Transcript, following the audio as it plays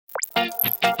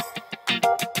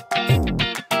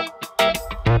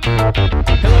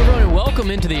Hello, everyone, and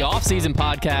welcome into the Offseason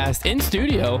podcast in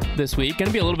studio this week. Going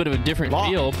to be a little bit of a different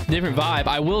feel, different vibe.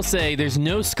 I will say there's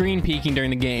no screen peeking during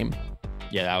the game.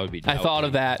 Yeah, that would be. I thought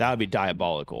of that. That would be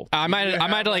diabolical. I might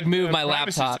have to like move my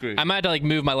laptop. screen. I might have to like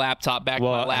move my laptop back.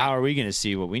 Well, to my lap. how are we going to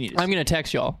see what we need to see? I'm going to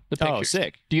text y'all the picture. Oh,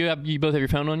 sick. Do you both have your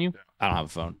phone on you? I don't have a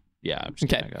phone. Yeah. I'm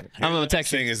just Okay. kidding, I got it. I'm going to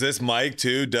text you. Thing is, this mic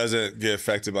too doesn't get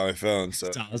affected by my phone,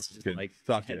 so Like,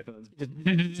 fuck it.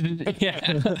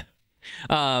 Yeah.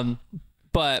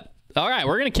 But all right,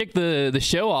 we're gonna kick the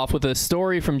show off with a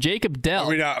story from Jacob Dell.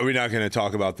 are we not going to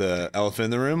talk about the elephant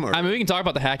in the room? Or? I mean, we can talk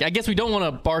about the hack. I guess we don't want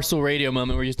a Barstool Radio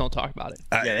moment where we just don't talk about it.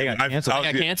 Yeah, they got canceled.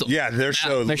 They got canceled. Yeah, their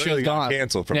show Their literally show's got gone.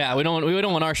 canceled. From Yeah, we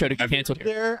don't want our show to get canceled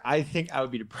here. There, I think I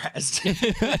would be depressed.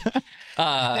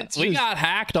 We got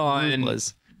hacked on.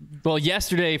 Well,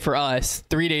 yesterday for us,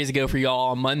 3 days ago for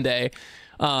y'all on Monday.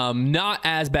 Not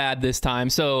as bad this time.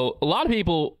 So a lot of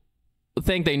people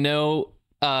think they know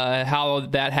how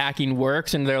that hacking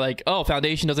works, and they're like, oh,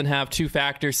 Foundation doesn't have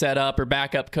two-factor setup or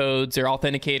backup codes or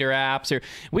authenticator apps, or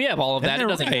we have all of that. It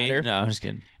doesn't matter. No, I'm just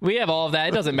kidding. We have all of that.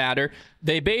 It doesn't matter.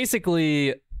 They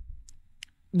basically,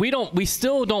 we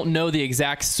still don't know the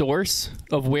exact source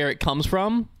of where it comes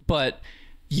from, but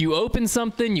you open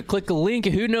something, you click a link,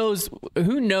 who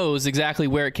knows exactly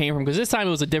where it came from, because this time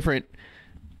it was a different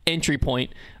entry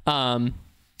point.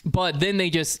 But then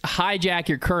they just hijack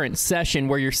your current session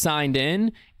where you're signed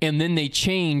in, and then they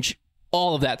change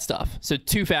all of that stuff. So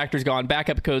two-factor's gone,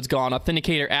 backup code's gone,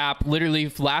 authenticator app.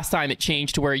 Literally, last time it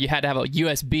changed to where you had to have a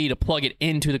USB to plug it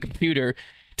into the computer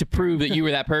to prove that you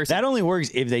were that person. That only works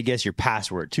if they guess your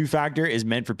password. Two-factor is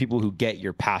meant for people who get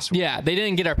your password. Yeah, they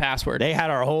didn't get our password. They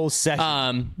had our whole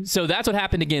session. So that's what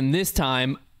happened again this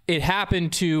time. It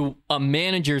happened to a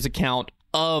manager's account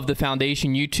of the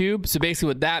Foundation YouTube. So basically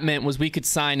what that meant was we could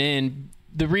sign in.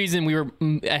 The reason we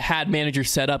had managers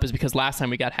set up is because last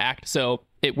time we got hacked. So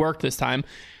it worked this time.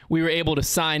 We were able to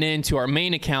sign in to our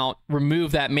main account,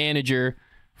 remove that manager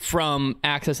from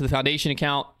access to the Foundation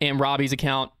account and Robbie's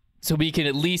account, so we can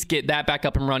at least get that back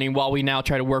up and running while we now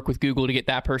try to work with Google to get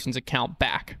that person's account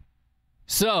back.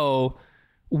 So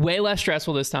way less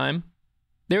stressful this time.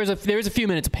 There was a few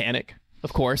minutes of panic,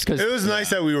 of course, because it was nice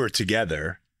that we were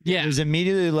together. Yeah, It was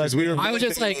immediately less. I was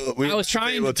just like, I was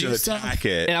trying to do stuff,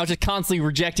 and I was just constantly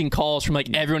rejecting calls from like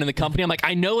everyone in the company. I'm like,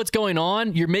 I know what's going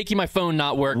on. You're making my phone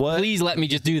not work. What? Please let me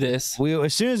just do this.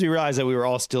 As soon as we realized that we were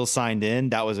all still signed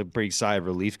in, that was a big sigh of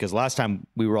relief, because last time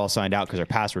we were all signed out because our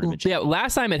password had been changed. Yeah,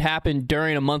 last time it happened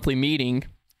during a monthly meeting,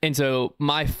 and so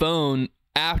my phone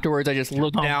afterwards, I just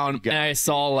looked down and I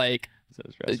saw like. So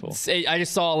stressful. I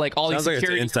just saw like all Sounds these like it's an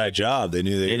security. inside job. They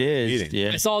knew they It were is. meeting.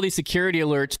 Yeah. I saw all these security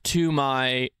alerts to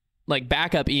my like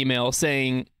backup email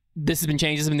saying this has been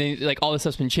changed, this has been like all this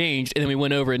stuff's been changed, and then we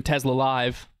went over and Tesla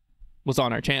Live was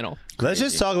on our channel. Let's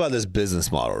just talk about this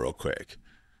business model real quick.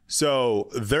 So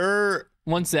they're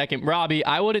 1 second, Robbie.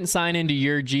 I wouldn't sign into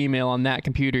your Gmail on that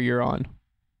computer you're on,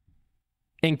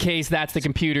 in case that's the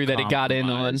computer that it got in on.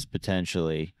 Compromise,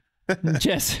 potentially.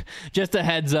 just a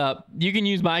heads up. You can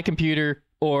use my computer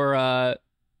or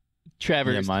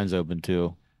Trevor's. Yeah, mine's open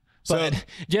too. But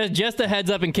just a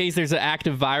heads up in case there's an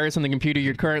active virus on the computer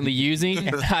you're currently using.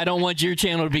 I don't want your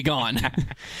channel to be gone.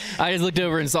 I just looked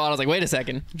over and saw it. I was like, wait a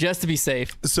second, just to be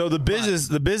safe. So the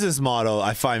business model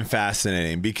I find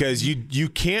fascinating, because you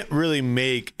can't really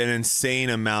make an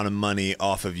insane amount of money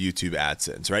off of YouTube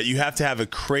AdSense, right? You have to have a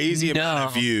crazy amount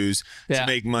of views to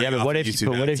make money. Yeah, but off what of if?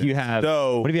 YouTube But what if you have?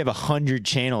 So, what if you have 100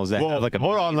 channels that have like a?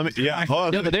 hold on, let me. Yeah, hold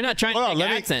on. No, but they're not trying to make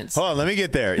let AdSense. Hold on, let me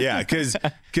get there. Yeah, because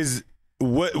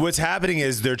what's happening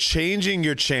is they're changing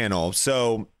your channel.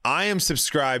 So I am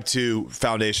subscribed to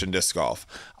Foundation Disc Golf.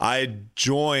 I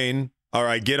join, or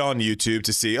I get on YouTube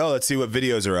to see, let's see what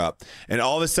videos are up. And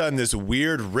all of a sudden, this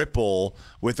weird ripple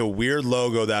with a weird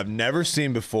logo that I've never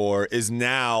seen before is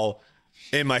now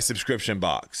in my subscription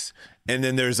box. And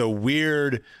then there's a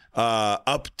weird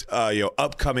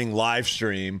upcoming live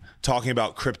stream talking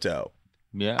about crypto.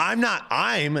 Yeah. I'm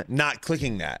not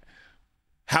clicking that.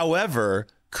 However,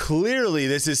 clearly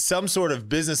this is some sort of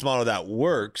business model that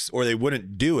works, or they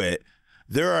wouldn't do it.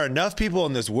 There are enough people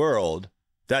in this world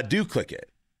that do click it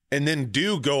and then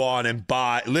do go on and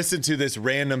listen to this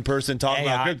random person talk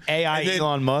about crypto.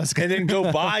 Elon Musk. And then go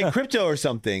buy crypto or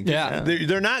something. Yeah.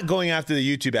 They're not going after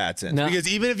the YouTube AdSense. No. Because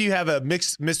even if you have a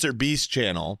Mr. Beast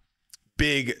channel,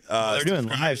 big They're doing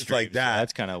live streams like streams, that. so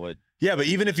that's kind of what. Yeah, but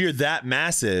even if you're that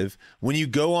massive, when you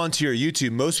go onto your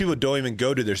YouTube, most people don't even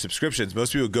go to their subscriptions.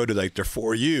 Most people go to like their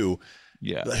For You.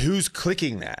 Yeah. Who's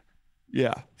clicking that?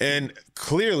 Yeah. And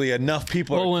clearly enough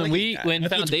people Well, are when clicking that. when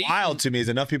That's what's Foundation, wild to me is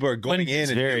enough people are going in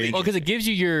and doing well, because it gives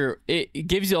you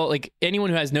like anyone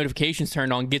who has notifications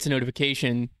turned on gets a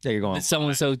notification There you're going. that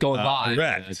someone so is going live,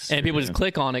 correct. and people just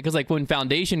click on it. Because like when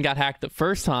Foundation got hacked the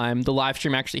first time, the live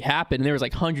stream actually happened, and there was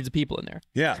like hundreds of people in there.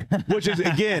 Yeah, which is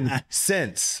again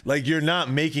sense. Like you're not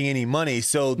making any money,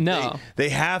 so No. there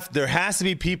has to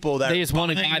be people that They just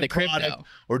want to buying buy the crypto. product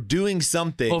or doing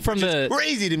something. Well, from which is the-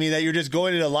 crazy to me that you're just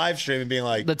going to a live stream and being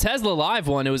like, The Tesla Live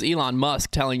one, it was Elon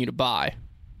Musk telling you to buy.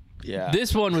 Yeah.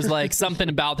 This one was like something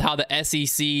about how the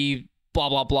SEC, blah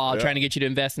blah blah, trying to get you to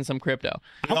invest in some crypto.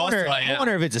 I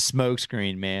wonder if it's a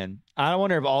smokescreen, man. I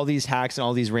wonder if all these hacks and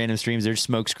all these random streams, they're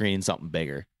smokescreen something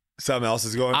bigger. something else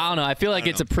is going on. I don't know. I feel like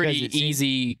it's a pretty Because it seems-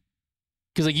 easy,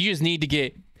 because like you just need to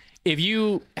get, if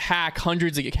you hack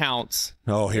hundreds of accounts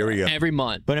Oh, here we go. every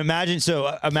month. But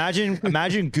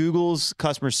imagine Google's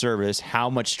customer service, how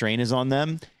much strain is on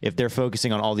them if they're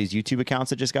focusing on all these YouTube accounts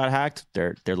that just got hacked.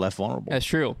 They're left vulnerable. That's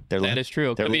true. That is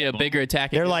true. It they're could be a bigger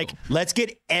attack. They're like, let's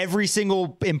get every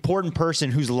single important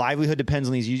person whose livelihood depends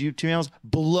on these YouTube channels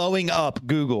blowing up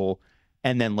Google,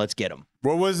 and then let's get them.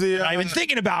 What was the? Not even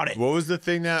thinking about it. What was the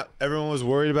thing that everyone was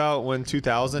worried about when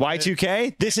 2000?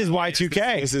 Y2K? This is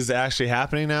Y2K. This is actually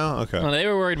happening now. Okay. well, they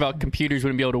were worried about computers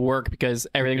wouldn't be able to work because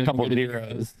everything was Couple going to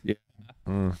zeros. zeros.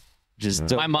 Yeah.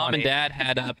 Just My mom and dad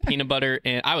had peanut butter,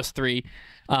 and I was 3.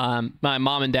 My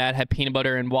mom and dad had peanut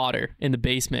butter and water in the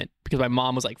basement because my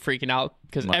mom was like freaking out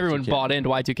because everyone bought into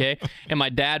Y2K, and my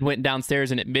dad went downstairs,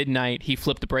 and at midnight he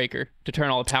flipped the breaker to turn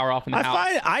all the power off in the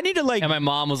house. I need to like. And my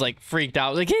mom was like freaked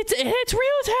out, like it's real,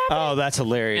 it's happening. Oh, that's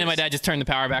hilarious. And my dad just turned the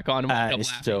power back on and woke up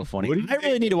It's laughing. so funny. I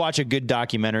really need to watch a good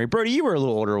documentary. Brody, you were a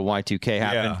little older when Y2K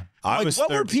happened. Yeah. I Like, was what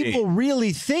were 13. people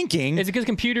really thinking? It's because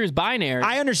computer is binary.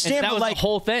 I understand, And that but was like the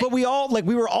whole thing. But we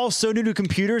were all so new to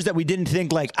computers that we didn't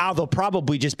think like, they'll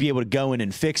probably just be able to go in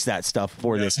and fix that stuff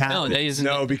before this no, happened. they just,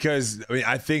 No, because I mean,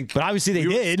 I think. But obviously they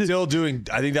we were did. Still doing.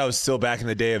 I think that was still back in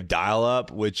the day of dial-up,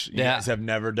 which you Yeah. guys have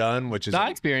never done. Which is I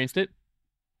experienced it.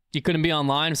 You couldn't be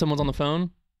online if someone's on the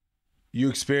phone. you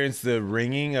experienced the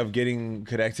ringing of getting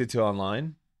connected to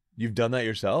online. You've done that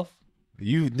yourself.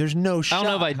 There's no shot. I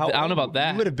don't know if I don't know about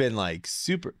that. You would have been like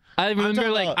super. I remember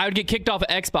talking like about- I would get kicked off of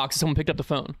Xbox if someone picked up the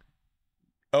phone.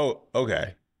 Oh,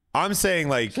 okay. I'm saying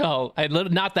like So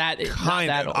not that kind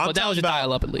not that of. old, I'm but that was talking a about-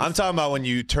 dial up at least. I'm talking about when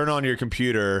you turn on your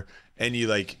computer and you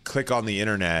like click on the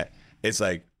internet. It's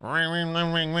like ring, ring,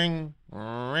 ring, ring, ring,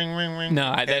 ring, ring, ring. No,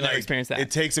 I And, never like, experienced that.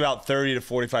 It takes about 30 to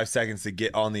 45 seconds to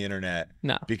get on the internet.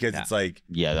 No. because it's like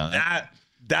Yeah,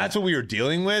 that's what we were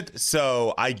dealing with.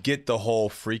 So I get the whole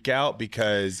freak out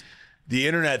because the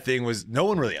internet thing was no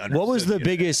one really understood. what was the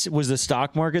internet. biggest? Was the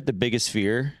stock market the biggest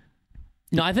fear?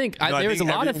 No, I think No, I there was a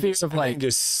think lot of fear everything- of like everything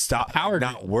just stop power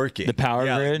not grid. working. The power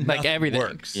grid? like nothing everything.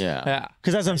 works. Yeah.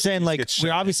 Because that's what I'm saying. Like gets we're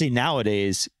shut obviously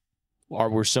nowadays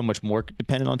we're so much more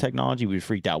dependent on technology. We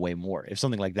freaked out way more if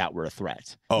something like that were a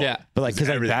threat. Oh, Yeah. But like because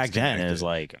like everything's back then it was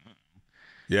connected. like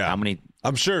yeah. how many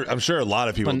I'm sure a lot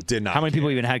of people did not. how many people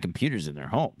even had computers in their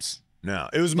homes? No,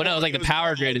 it was. But more, it was like the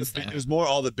power grid and stuff. It was more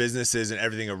all the businesses and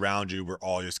everything around you were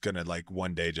all just gonna like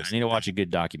one day just. I need to watch a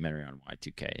good documentary on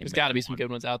Y2K. There's got to be some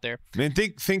good ones out there. I mean,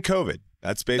 think COVID.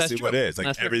 That's basically That's what true. it is. Like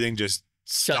That's true. everything just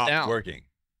Shut stopped down. working.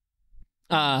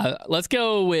 Let's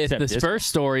go with Except this this first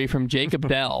story from Jacob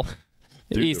Dell.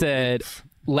 He Dude. said,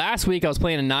 last week I was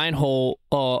playing hole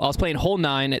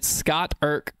 9 at Scott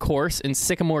Irk course in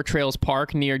Sycamore Trails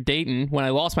Park near Dayton when I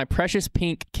lost my precious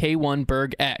pink K1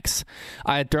 Berg X.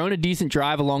 I had thrown a decent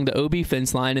drive along the OB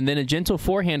fence line and then a gentle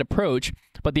forehand approach,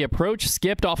 but the approach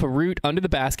skipped off a root under the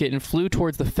basket and flew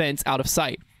towards the fence out of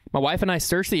sight. My wife and I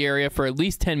searched the area for at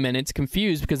least 10 minutes,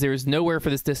 confused because there was nowhere for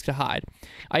this disc to hide.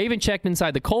 I even checked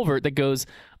inside the culvert that goes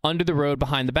under the road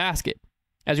behind the basket.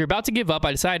 As we were about to give up,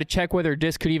 I decided to check whether a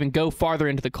disc could even go farther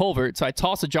into the culvert, so I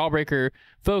tossed a jawbreaker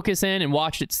focus in and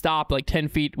watched it stop like 10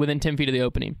 feet within 10 feet of the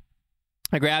opening.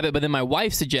 I grab it, but then my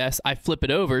wife suggests I flip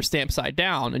it over, stamp side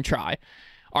down, and try.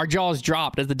 Our jaws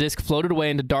dropped as the disc floated away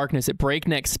into darkness at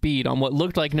breakneck speed on what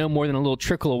looked like no more than a little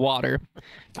trickle of water.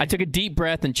 I took a deep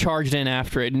breath and charged in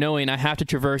after it, knowing I have to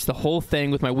traverse the whole thing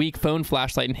with my weak phone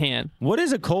flashlight in hand. What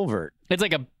is a culvert? It's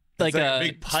like a like a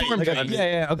big pipe. storm Like a- drain.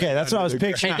 Yeah. Okay, that's what I was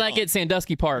picturing. It's like at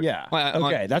Sandusky Park. Yeah. On-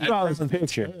 Okay, that's what I was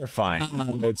picturing. Terrifying.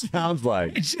 It sounds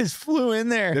like. It just flew in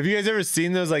there. Have you guys ever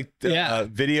seen those like Yeah.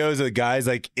 videos of the guys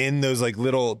like in those like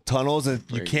little tunnels and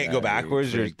you Freak can't go that,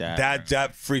 backwards? freak Or, that.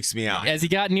 that freaks me out. As he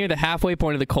got near the halfway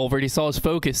point of the culvert, he saw his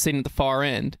focus sitting at the far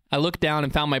end. I looked down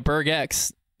and found my Berg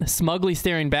X smugly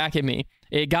staring back at me.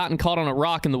 It had gotten caught on a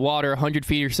rock in the water 100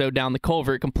 feet or so down the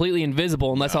culvert, completely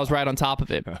invisible unless I was right on top of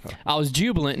it. I was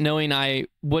jubilant knowing I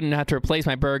wouldn't have to replace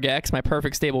my Berg X, my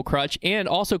perfect stable crutch, and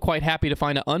also quite happy to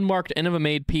find an unmarked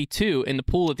Innova-made P2 in the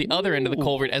pool at the other end of the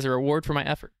culvert as a reward for my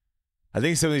effort. I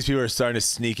think some of these people are starting to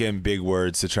sneak in big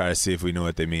words to try to see if we know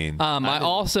what they mean.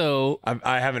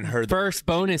 I haven't heard first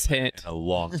bonus hint in a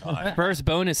long time. First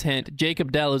bonus hint: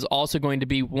 Jacob Dell is also going to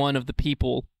be one of the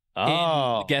people. In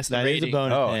the guest that rating. is a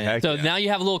bonus hint. So now you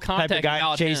have a little context Type of guy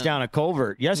about chased him. down a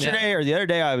culvert. Yesterday or the other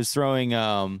day, I was throwing.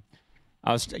 I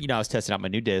was testing out my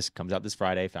new disc. Comes out this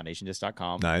Friday.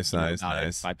 FoundationDisc.com.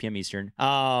 Nice. 5 p.m. Eastern.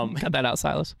 Cut that out,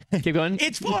 Silas. Keep going.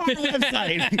 It's for our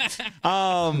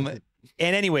website.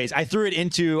 And anyways, I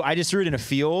just threw it in a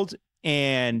field,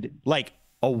 and like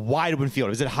a wide open field.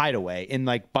 It was at Hideaway in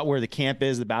like but where the camp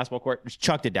is, the basketball court. Just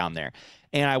chucked it down there.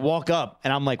 And I walk up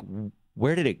and I'm like,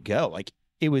 where did it go? Like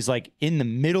it was like in the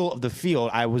middle of the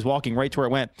field. I was walking right to where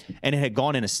it went, and it had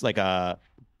gone in a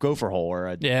gopher hole or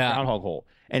a groundhog hole.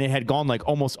 And it had gone like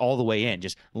almost all the way in,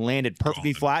 just landed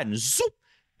perfectly flat and zoop.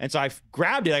 And so I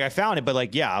grabbed it, like I found it, but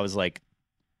like, yeah, I was like,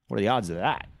 what are the odds of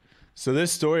that? So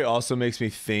this story also makes me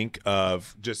think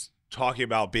of just talking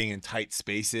about being in tight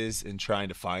spaces and trying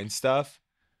to find stuff.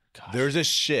 Gosh. There's a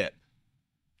ship.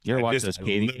 You ever watch those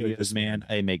caving videos, man?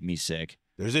 They make me sick.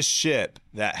 There's a ship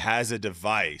that has a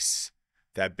device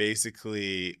that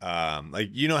basically, like,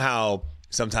 you know how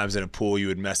sometimes in a pool you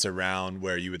would mess around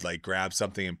where you would like grab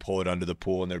something and pull it under the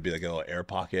pool and there'd be like a little air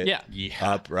pocket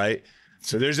up, right?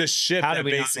 So there's a ship that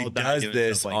basically does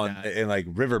this in like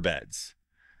riverbeds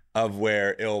of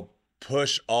where it'll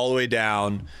push all the way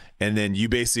down, and then you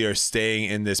basically are staying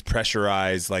in this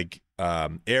pressurized like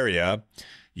area.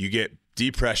 You get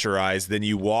depressurized, then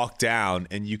you walk down,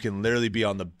 and you can literally be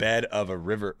on the bed of a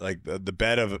river, like the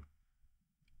bed of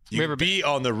you can be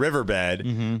on the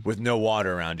riverbed with no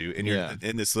water around you, and you're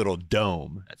in this little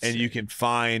dome. That's sick. You can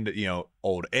find,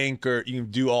 old anchor. You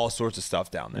can do all sorts of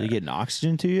stuff down there. Are you getting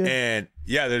oxygen to you? And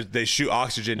they shoot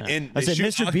oxygen in. I said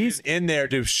Mr. Beast in there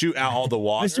to shoot out all the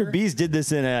water. Mr. Beast did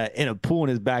this in a pool in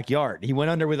his backyard. He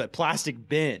went under with a plastic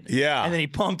bin. Yeah. And then he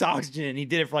pumped oxygen, and he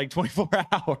did it for like 24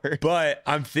 hours. But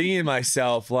I'm thinking to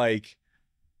myself, like,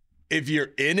 if you're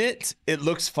in it, it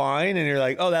looks fine, and you're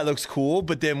like, oh, that looks cool.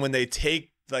 But then when they take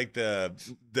like the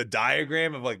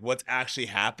diagram of like what's actually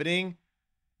happening,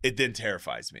 it then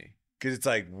terrifies me, because it's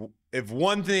like if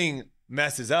one thing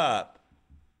messes up,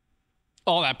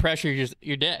 all that pressure,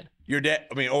 you're dead. You're dead.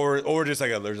 I mean, or just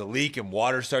like there's a leak and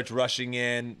water starts rushing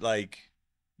in, like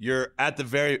you're at the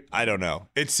very, I don't know.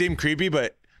 It seemed creepy,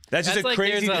 but that's just like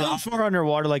crazy. How far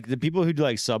underwater, like the people who do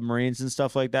like submarines and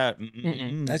stuff like that.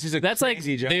 That's just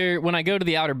crazy joke. When I go to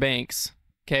the Outer Banks.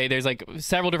 Okay, there's like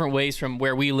several different ways from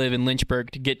where we live in Lynchburg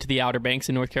to get to the Outer Banks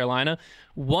in North Carolina.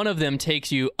 One of them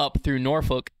takes you up through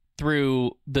Norfolk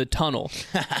through the tunnel.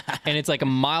 And it's like a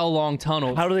mile-long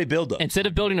tunnel. How do they build them? Instead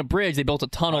of building a bridge, they built a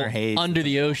tunnel under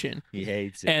the ocean. He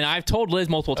hates it. And I've told Liz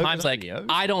multiple times, like,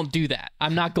 I don't do that.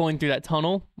 I'm not going through that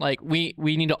tunnel. Like, we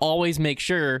need to always make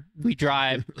sure we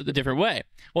drive a different way.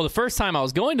 Well, the first time I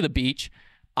was going to the beach,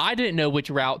 I didn't know which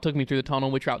route took me through the tunnel,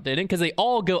 which route didn't, because they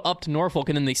all go up to Norfolk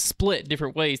and then they split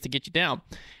different ways to get you down.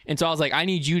 And so I was like, I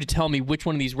need you to tell me which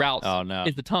one of these routes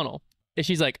is the tunnel. And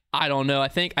she's like, I don't know. I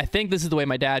think this is the way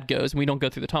my dad goes, and we don't go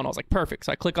through the tunnel. I was like, perfect.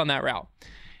 So I click on that route.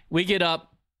 We get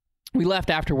up. We left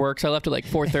after work, so I left at like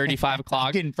 4:30, 5 o'clock.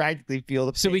 I can practically feel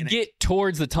the panic. So we get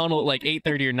towards the tunnel at like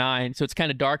 8:30 or 9, so it's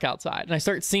kind of dark outside. And I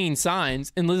start seeing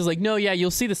signs, and Liz is like, no, yeah, you'll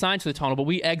see the signs for the tunnel, but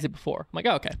we exit before. I'm like,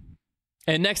 oh, okay.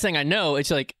 And next thing I know,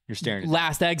 it's like you're staring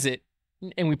last exit,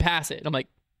 and we pass it. I'm like,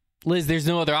 Liz, there's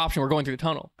no other option. We're going through the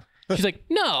tunnel. She's like,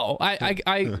 no,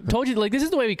 I told you, like, this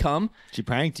is the way we come. She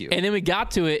pranked you. And then we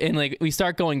got to it, and like we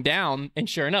start going down, and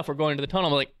sure enough, we're going into the tunnel.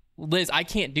 I'm like, Liz, I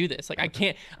can't do this. Like, I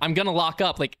can't. I'm gonna lock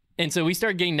up. Like, and so we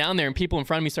start getting down there, and people in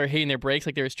front of me start hitting their brakes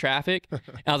like there was traffic. And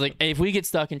I was like, hey, if we get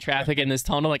stuck in traffic in this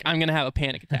tunnel, like, I'm gonna have a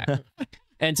panic attack.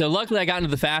 And so luckily, I got into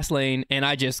the fast lane, and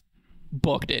I just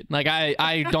booked it. Like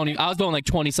I was going like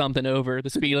 20 something over the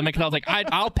speed limit, because I was like,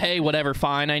 I'll pay whatever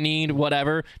fine I need,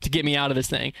 whatever, to get me out of this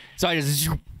thing. So I just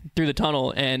through the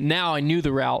tunnel, and now I knew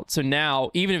the route. So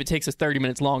now, even if it takes us 30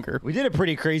 minutes longer, we did a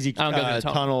pretty crazy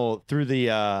tunnel through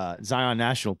the Zion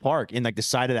National Park in like the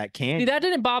side of that canyon. See, that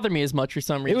didn't bother me as much for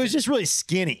some reason. It was just really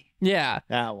skinny. Yeah,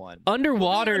 that one.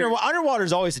 Underwater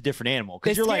is always a different animal,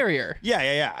 because you're scarier. Like,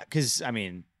 yeah. Because I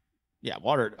mean, yeah,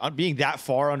 water being that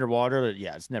far underwater,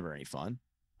 yeah, it's never any fun.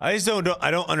 I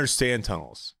don't understand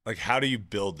tunnels. Like, how do you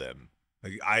build them?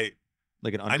 Like I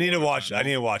need to watch a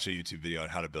YouTube video on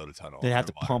how to build a tunnel. They have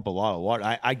to pump a lot of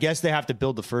water. I guess they have to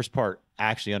build the first part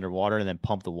actually underwater and then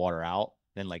pump the water out.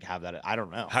 than like have that. I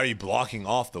don't know. How are you blocking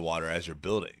off the water as you're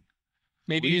building?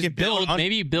 Maybe Well, you just build.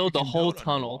 Maybe you build the whole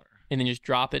tunnel and then just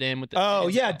drop it in with the. Oh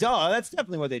yeah, duh. That's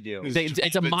definitely what they do.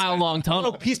 It's a mile-long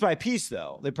tunnel. Oh, piece by piece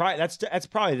though. They probably that's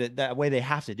probably that way they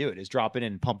have to do it is drop it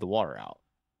in and pump the water out.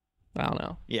 I don't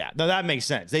know. Yeah, no, that makes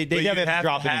sense. They But you definitely have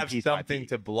drop to it in have piece by something piece.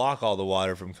 to block all the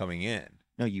water from coming in.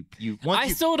 No, you. I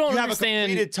still don't you understand- have a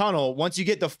completed tunnel. Once you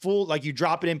get the full, like you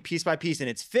drop it in piece by piece, and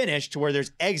it's finished to where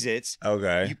there's exits.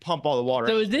 Okay. You pump all the water.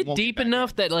 So out. is it won't get deep back enough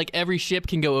in. that like every ship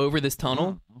can go over this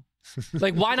tunnel?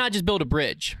 Like, why not just build a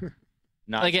bridge?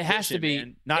 Not Like it has to efficient, be.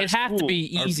 man. Not It has to cool.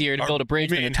 be easier to build a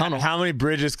bridge I than a mean, tunnel. How many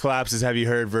bridges collapses have you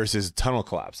heard versus tunnel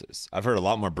collapses? I've heard a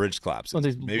lot more bridge collapses. Well,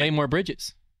 there's Maybe- way more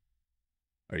bridges.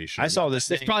 Are you sure? I saw this.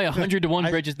 There's thing. probably 100 to 1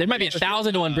 bridges. There might be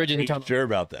 1,000 to 1 bridges Are in you tunnel. sure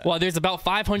about that? Well, there's about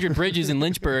 500 bridges in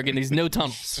Lynchburg, and there's no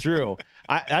tunnels. It's true.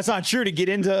 That's not true. To get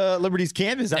into Liberty's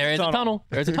campus, that's There is a tunnel.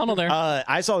 There's a tunnel there.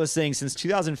 I saw this thing since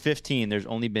 2015. There's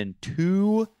only been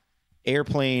 2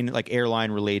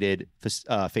 airline related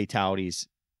fatalities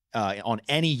on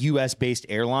any U.S. based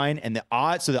airline, and the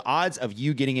odds of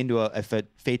you getting into a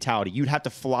fatality, you'd have to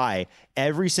fly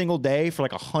every single day for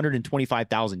like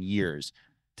 125,000 years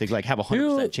to like have a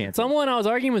 100% chance. I was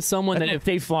arguing with someone that if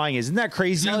safe flying isn't that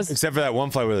crazy? Except for that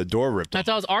one flight where the door ripped off.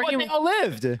 I was arguing. They all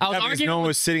lived. I was Yeah, because arguing. no one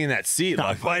was sitting in that seat.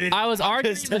 Like, I was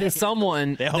arguing with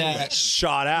someone all that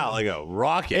shot out like a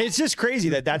rocket. It's just crazy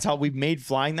that's how we've made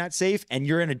flying that safe, and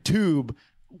you're in a tube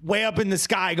way up in the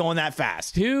sky going that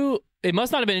fast. it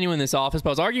must not have been anyone in this office, but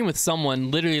I was arguing with someone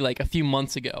literally like a few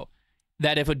months ago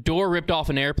that if a door ripped off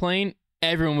an airplane,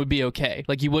 everyone would be okay.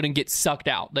 Like you wouldn't get sucked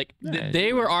out. Like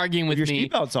they were arguing with Your me.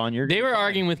 seatbelt's on. They were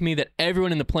arguing with me that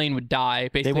everyone in the plane would die.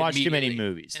 Basically, They watched too many immediately,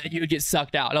 movies. and you would get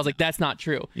sucked out. And I was like, that's not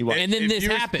true. watched- And then If this you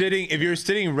were happened. if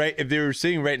they were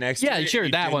sitting right next to Yeah, you, sure,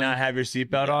 you that did one. not have your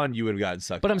seatbelt on, you would have gotten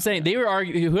sucked. But I'm saying they were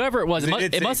arguing. Whoever it was, It's-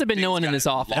 it must have been no one in this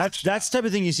office. That's the type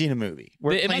of thing you see in a movie.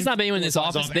 Where It must not be anyone in this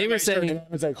office. They were saying.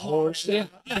 it's like horseshit.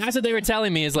 That's what they were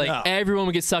telling me is like No. everyone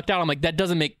would get sucked out. I'm like, that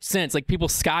doesn't make sense. Like people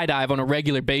skydive on a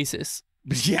regular basis.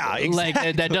 Yeah, exactly.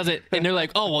 Like that doesn't. And they're like,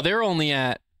 oh well, they're only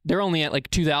at like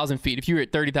 2,000 feet. If you were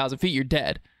at 30,000 feet, you're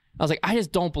dead. I was like, I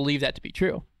just don't believe that to be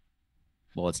true.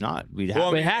 Well, it's not. We'd Well, have.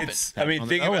 I mean, It happened. I mean, On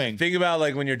the Boeing. think about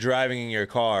like when you're driving in your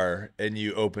car and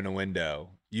you open a window.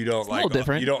 You don't a little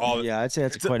different. You don't all. Yeah, I'd say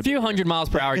that's quite A few hundred miles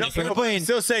per hour. No, difference. but I'm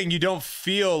still saying you don't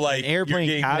feel like An airplane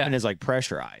you're getting, cabin is like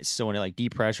pressurized, so when it like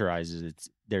depressurizes,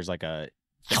 there's like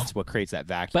that's what creates that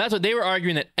vacuum. But that's what they were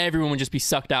arguing, that everyone would just be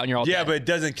sucked out and you're all Yeah, dead. but it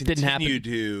doesn't Didn't happen. continue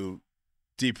to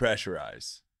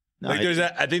depressurize. No, Like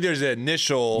I think there's an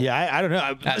initial. yeah, I don't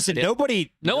know. Listen, it.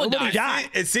 nobody No one died. died.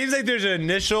 It seems like there's an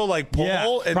initial like pull,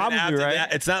 Yeah, and probably, then after right?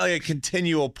 that, it's not like a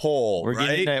continual pull, We're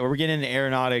right? getting into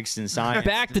aeronautics and science.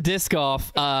 Back to disc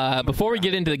golf. Before we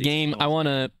get into the game, I want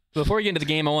to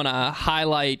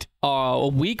highlight a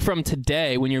week from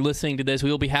today, when you're listening to this,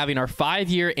 we will be having our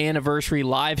 5-year anniversary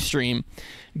live stream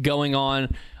going on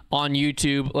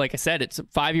YouTube. Like I said, it's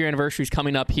 5-year anniversary is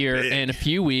coming up here in a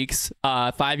few weeks.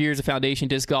 5 years of Foundation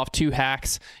Disc Golf, 2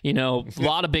 hacks. You know, a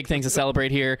lot of big things to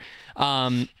celebrate here.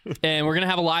 And we're gonna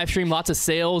have a live stream, lots of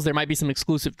sales. There might be some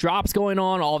exclusive drops going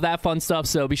on, all of that fun stuff.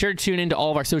 So be sure to tune into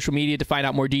all of our social media to find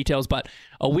out more details. But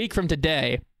a week from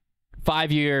today,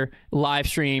 5-year live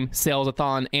stream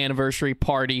sales-a-thon anniversary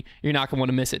party. You're not gonna want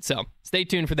to miss it. So stay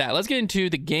tuned for that. Let's get into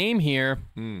the game here.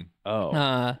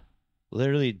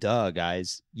 Literally,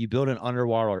 guys. You build an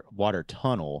underwater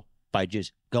tunnel by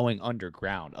just going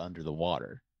underground under the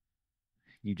water.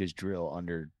 You just drill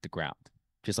under the ground,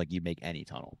 just like you make any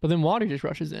tunnel. But then water just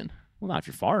rushes in. Well, not if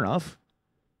you're far enough.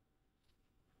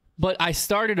 But I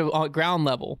started at ground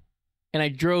level, and I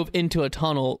drove into a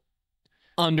tunnel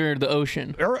under the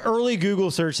ocean. Early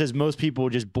Google search says most people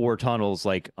just bore tunnels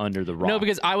like under the rock. No,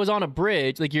 because I was on a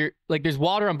bridge. There's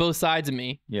water on both sides of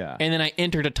me, yeah. and then I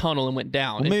entered a tunnel and went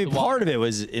down. Well, into maybe the water. part of it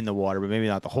was in the water, but maybe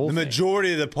not the whole The thing.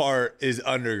 majority of the part is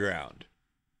underground,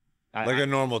 like a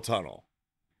normal tunnel.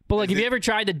 But like, have you ever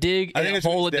tried to dig I think a it's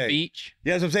what hole you at the dig. beach?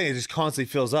 Yeah, that's what I'm saying. It just constantly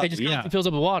fills up. It just Yeah. constantly fills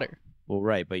up with water. Well,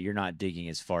 right, but you're not digging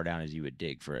as far down as you would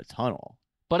dig for a tunnel.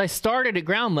 But I started at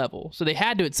ground level, so they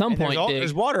had to at some And point dig.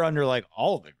 there's water under like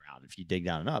all of the ground. If you dig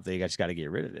down enough, they just got to get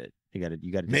rid of it. You got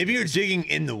to. Maybe you're digging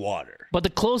in the water. But the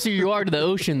closer you are to the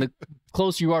ocean, the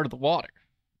closer you are to the water.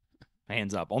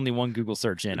 Hands up. Only one Google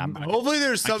search in. Hopefully,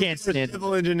 there's some can't stand-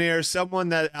 civil engineer, someone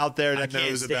that out there that can't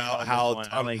knows stand about on how this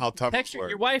one. I'm like- how tunnels Texture, work.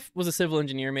 your wife was a civil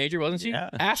engineer major, wasn't she? Yeah.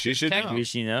 Ask She her. should Text- know. Maybe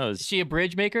she knows. Is she a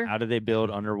bridge maker? How do they build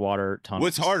underwater tunnels?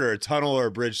 What's harder, a tunnel or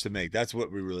a bridge to make? That's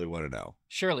what we really want to know.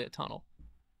 Surely a tunnel.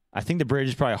 I think the bridge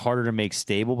is probably harder to make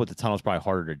stable, but the tunnel's probably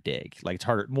harder to dig. Like it's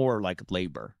harder, more like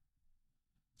labor.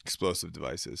 explosive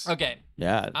devices. Okay.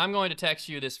 Yeah. I'm going to text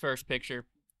you this first picture.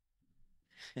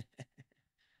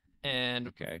 And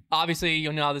Okay. obviously,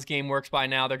 you'll know how this game works by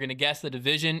now. They're going to guess the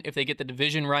division. If they get the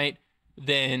division right,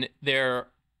 then their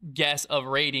guess of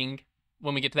rating,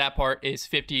 when we get to that part, is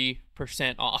 50%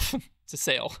 off. It's a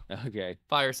sale. Okay.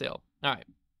 Fire sale. All right.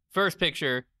 First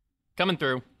picture coming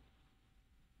through.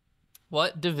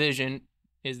 What division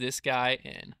is this guy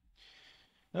in?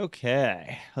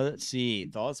 Okay. Let's see.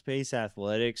 Thought Space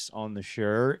Athletics on the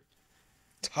shirt.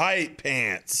 Tight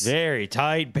pants. Very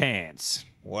tight pants.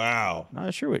 Wow.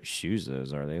 Not sure what shoes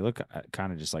those are. They look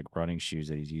kind of just like running shoes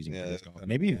that he's using. Yeah, for this that's golf.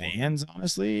 Maybe Vans,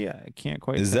 honestly. I can't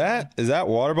quite Is tell. that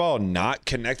water bottle not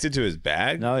connected to his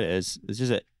bag? No, it is. It's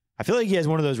just I feel like he has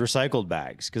one of those recycled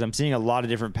bags because I'm seeing a lot of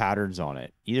different patterns on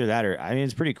it. Either that or, I mean,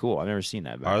 it's pretty cool. I've never seen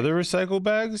that bag. Are there recycled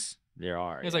bags? There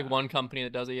are. There's like one company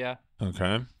that does it, yeah.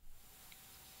 Okay.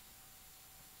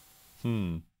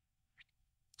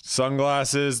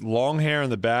 Sunglasses, long hair in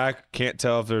the back. Can't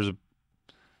tell if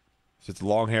it's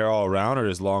long hair all around or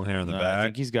just long hair in the I back.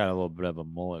 think he's got a little bit of a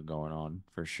mullet going on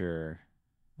for sure.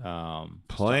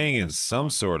 Playing in some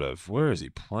sort of. Where is he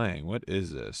playing? What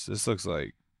is this? This looks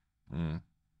like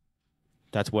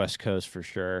That's West Coast for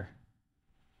sure.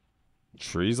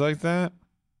 trees like that.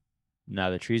 No,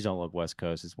 the trees don't look West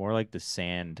Coast. It's more like the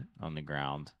sand on the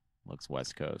ground looks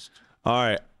West Coast. All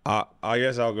right. I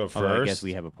guess I'll go first. Although I guess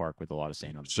we have a park with a lot of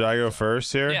sand on it. Should I go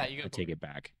first here? Yeah, you I go. take it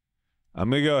back. I'm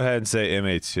going to go ahead and say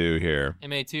MA2 here.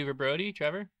 MA2 for Brodie,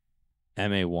 Trevor.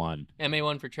 MA1.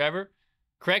 MA1 for Trevor.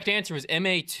 Correct answer was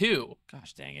MA2.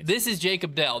 Gosh dang it. This is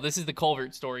Jacob Dell. This is the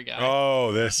Culvert story guy.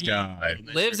 Oh, this guy.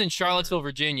 Lives in Charlottesville,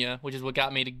 Virginia, which is what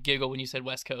got me to giggle when you said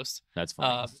West Coast. That's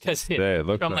fine. Because They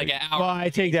look from like like an Well, hour. I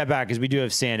take that back because we do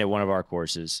have sand at one of our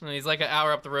courses. He's like an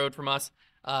hour up the road from us.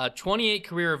 28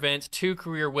 career events, 2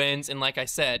 career wins, and like I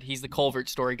said, he's the Culvert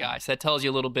story guy. So that tells you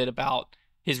a little bit about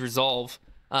his resolve.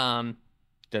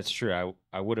 That's true.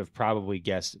 I would have probably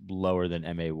guessed lower than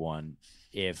MA1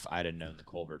 if I'd have known the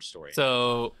Culvert story.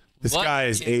 So this what guy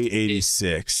is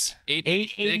 886.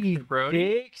 886 for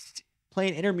Brodie.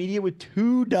 Playing intermediate with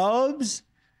 2 dubs.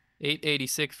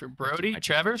 886 for Brodie. My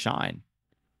Trevor. Shine.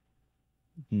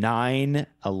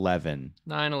 911.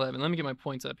 911. Let me get my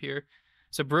points up here.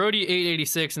 So Brodie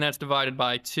 886, and that's divided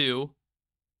by 2.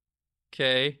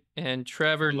 Okay, and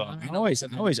Trevor. I always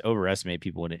overestimate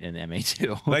people in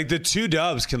MA2. Like the 2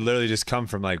 dubs can literally just come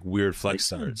from like weird flex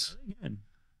starts.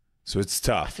 So it's I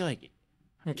tough. feel like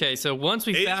Okay, so once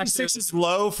we factor, 886 is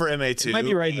low for MA2. it might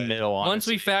be right in the middle. once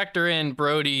we Honestly. factor in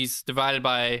Brodie's divided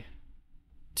by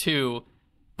 2,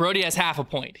 Brodie has half a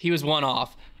point. He was 1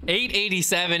 off.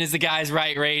 887 is the guy's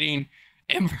right rating.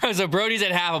 And so Brodie's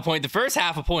at half a point. The first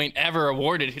half a point ever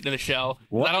awarded to the show.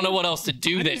 I don't know what else to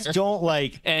do there. don't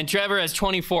like. And Trevor has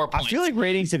 24 I points. feel like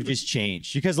ratings have just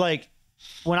changed because, like,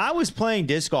 when I was playing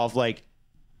disc golf, like,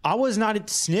 I was not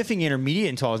sniffing intermediate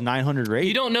until I was 900 rated.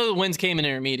 You don't know the wins came in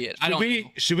intermediate. I don't know.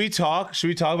 Should we talk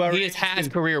about He just has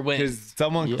career wins. Because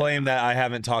someone claimed that I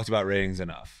haven't talked about ratings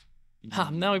enough.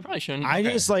 No, we probably shouldn't. I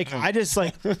just like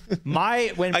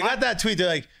my when I got that tweet. They're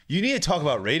like, you need to talk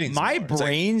about ratings. my more. It's like,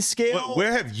 brain scale.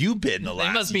 where have you been the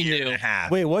last must be year new. and a half?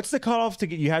 Wait, what's the cutoff to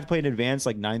get? You had to play in advance,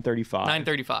 like 935.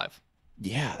 935.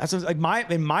 Yeah, that's what,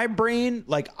 like in my brain.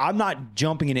 Like I'm not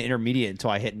jumping into intermediate until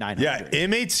I hit 900. Yeah,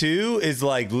 MA2 is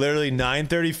like literally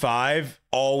 935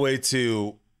 all the way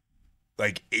to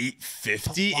like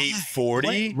 850,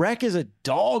 840. Rec is a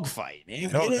dog fight, man. I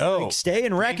don't Get it, know. like, stay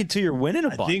in rec until you're winning a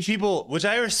I bunch. think people, which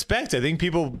I respect, I think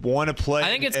people want to play. I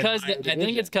think it's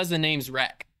because the name's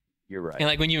rec. You're right. And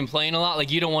like when you've been playing a lot,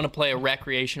 like you don't want to play a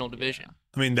recreational division.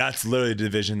 I mean, that's literally the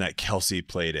division that Kelsey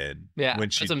played in. Yeah, when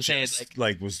she that's what I'm saying. just, It's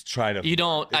like was trying to. You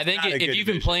don't. I It's think not a if good you've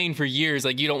been division. playing for years,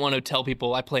 like you don't want to tell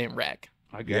people I play in rec.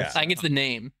 I guess. I think it's the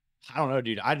name. I don't know,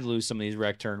 dude. I'd lose some of these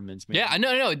rec tournaments, man. Yeah, I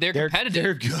know. They're competitive.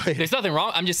 They're good. There's nothing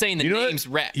wrong. I'm just saying the You know what- name's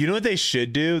rec. You know what they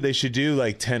should do? They should do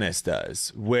like tennis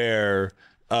does, where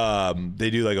they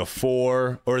do like a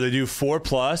 4, or they do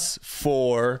 4+,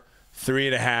 4,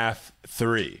 3.5,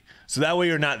 3. So that way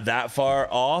you're not that far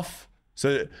off.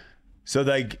 So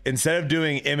like instead of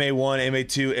doing MA1,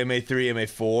 MA2, MA3,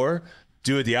 MA4,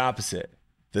 do it the opposite.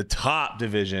 The top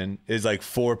division is like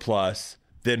 4+,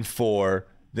 then 4,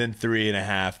 then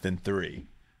 3.5, then 3.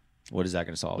 What is that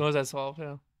going to solve? What does that solve?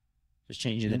 Yeah. Just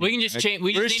changing the We can just change.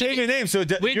 We We're just just need changing the name. So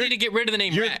we need to get rid of the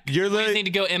name you're- rec. you're We just literally- need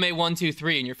to go MA 1, 2,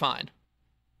 3, and you're fine.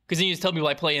 Because then you just tell people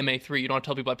I play MA3. You don't have to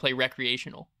tell people I play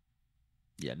recreational.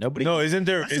 Yeah, nobody. No, isn't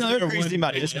there? That's Isn't another there crazy thing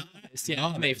about it. Yeah,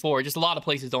 MA4. Just a lot of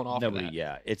places don't offer Nobody. that.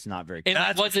 Yeah, it's not very. And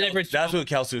That's what's the difference? That's what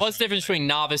Kelsey was What's the difference between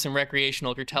novice and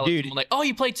recreational? If you're telling Dude, people like, oh,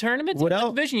 you play tournaments? what What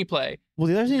else- division you play? Well,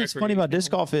 the other thing that's funny about recreational.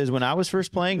 disc golf is when I was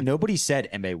first playing, nobody said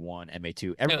MA1,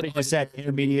 MA2. Everybody just said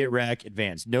intermediate, rec,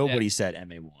 advanced. Nobody said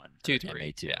MA1, 2, 3.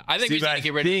 MA2. Yeah, I think we See, but should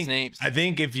get rid of these names. I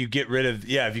think if you get rid of,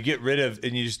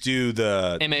 and you just do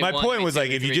the. MA1, my point was MA2, like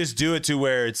if you MA3. just do it to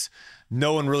where it's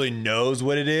no one really knows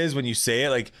what it is when you say it.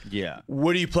 Like, Yeah.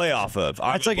 what do you play off of?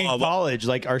 That's like in college,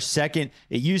 like our second,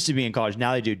 it used to be in college.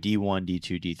 Now they do D1,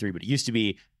 D2, D3, but it used to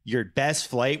be your best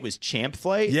flight was champ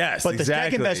flight. Yes, but the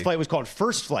exactly. second best flight was called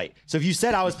first flight. So if you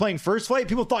said I was playing first flight,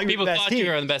 people thought you were People the best thought team.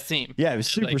 you were on the best team. Yeah, it was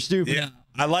super stupid. Yeah,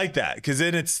 I like that because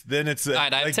then it's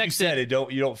right, I've like you said, you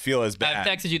don't feel as bad.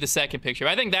 I've texted you the second picture.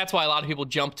 I think that's why a lot of people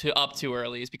jump up too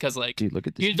early is because like Dude, look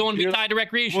at this. you don't want to be tied to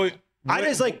recreation. Well, I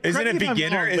just like, isn't correct it me if I'm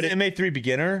beginner? wrong, but Is MA3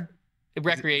 beginner?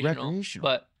 recreational.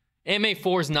 But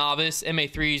MA4 is novice,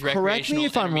 MA3 is recreational. correct me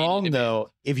if I'm intermediate, wrong, advanced.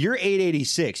 though. If you're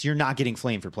 886, you're not getting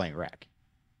flamed for playing rec.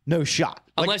 No shot.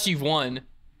 Like, Unless you've won.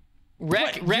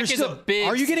 Rec you're is still- a big.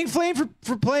 Are you getting flamed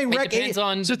for playing It rec? depends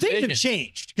on so things have division.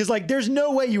 changed because like there's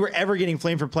no way you were ever getting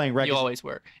flamed for playing rec. You always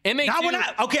were. MA2. Not when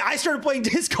I started playing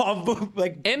disc golf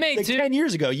like MA2 10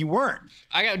 years ago. You weren't.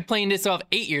 I got playing this off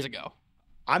 8 years ago.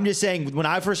 I'm just saying when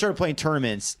I first started playing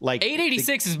tournaments, like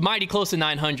 886 is mighty close to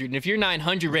 900, and if you're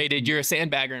 900 rated, you're a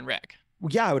sandbagger in rec.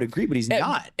 yeah, I would agree, but he's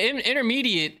not.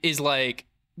 Intermediate is like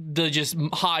the just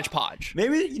hodgepodge.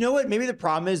 Maybe you know what? Maybe the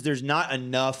problem is there's not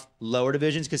enough lower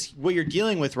divisions because what you're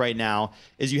dealing with right now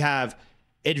is you have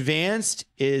advanced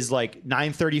is like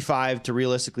 935 to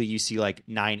realistically you see like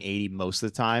 980 most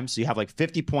of the time. So you have like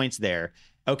 50 points there.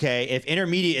 Okay, if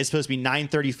intermediate is supposed to be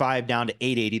 935 down to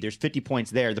 880, there's 50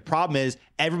 points there. The problem is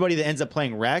everybody that ends up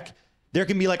playing rec, there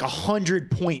can be like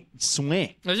 100-point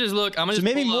swing. Let's just look. I'm gonna So just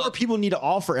maybe pull more up, people need to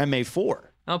offer MA4.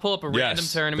 I'll pull up a random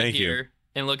Yes, tournament thank you. here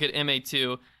and look at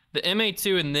MA2. The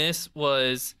MA2 in this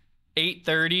was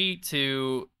 830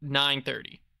 to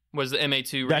 930 was the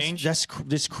MA2 range. That's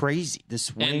this crazy. This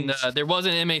swing. And there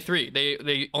wasn't MA3.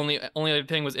 They only other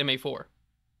thing was MA4.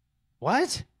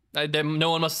 What?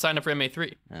 No one must have signed up for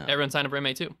MA3. Oh. Everyone signed up for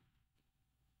MA2.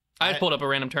 I pulled up a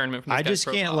random tournament from this I guy's just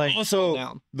can't profile. like. Also,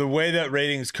 down. the way that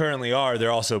ratings currently are,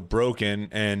 they're also broken.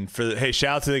 And hey,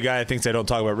 shout out to the guy that thinks I don't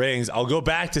talk about ratings. I'll go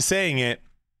back to saying it.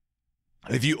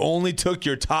 If you only took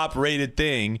your top rated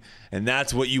thing and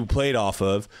that's what you played off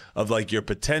of like your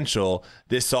potential,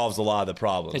 this solves a lot of the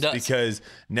problems. It does. Because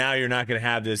now you're not going to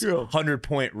have this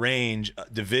 100-point range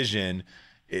division.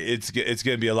 It's going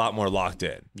to be a lot more locked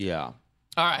in. Yeah.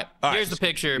 All right. All Here's right. the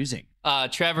picture. Confusing.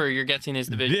 Trevor, you're guessing his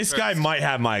division. This guy first. might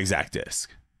have my exact disc.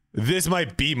 This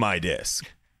might be my disc.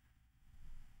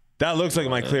 That looks like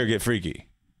my clear get freaky.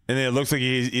 And then it looks like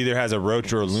he either has a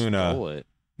Roach or a Luna. Stole it.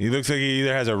 He looks like he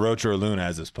either has a Roach or a Luna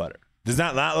as his putter. Does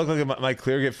that not look like my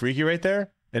clear get freaky right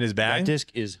there in his That bag? disc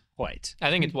is white.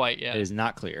 I think it's white, yeah. It is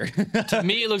not clear. To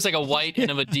me, it looks like a white end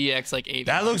of a DX like 8.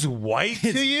 That looks white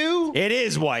to you? It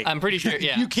is white. I'm pretty sure,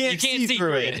 yeah. You can't see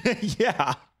through it.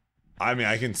 Yeah. I mean,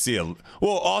 I can see a.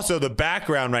 Well, also the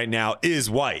background right now is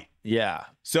white. Yeah.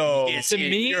 So To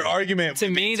me, your argument to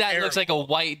would be me that terrible. looks like a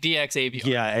white DX AVR.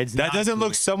 Yeah. It's That not doesn't clear.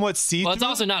 look somewhat see-through. Well, it's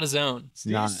also not a zone. It's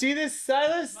not. see this,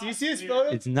 Silas? Do you see this photo?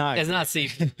 It's not. It's not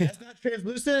see-through. That's not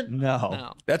translucent. No.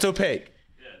 No, That's opaque.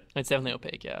 it's definitely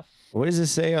opaque, yeah. What does it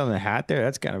say on the hat there?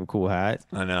 That's kind of a cool hat.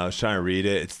 I know. I was trying to read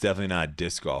it. It's definitely not a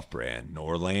disc golf brand.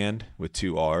 Norland with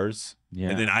 2 R's. Yeah.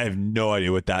 And then I have no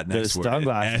idea what that next word is.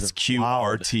 sunglasses are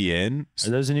SQRTN. Are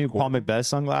those the new Paul McBeth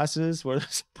sunglasses? What are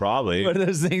those, Probably. what are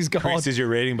those things called? Increases your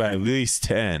rating by at least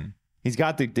 10. He's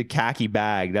got the khaki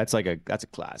bag. That's a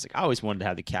classic. I always wanted to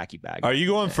have the khaki bag. Are you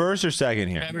going first or second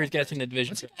here? Trevor's guessing the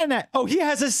division. And that, oh, he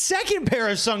has a second pair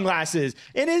of sunglasses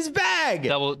in his bag.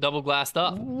 Double glassed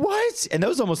up. What? And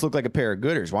those almost look like a pair of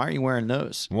Gooders. Why aren't you wearing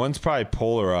those? One's probably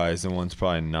polarized and one's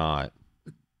probably not.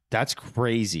 That's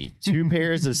crazy. 2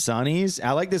 pairs of sunnies.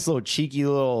 I like this little cheeky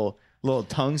little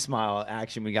tongue smile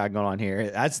action we got going on here.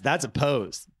 That's a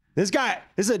pose. This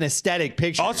is an aesthetic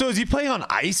picture. Also, is he playing on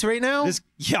ice right now?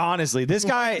 Honestly, this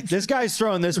guy's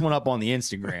throwing this one up on the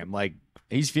Instagram. Like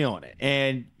he's feeling it,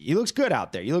 and he looks good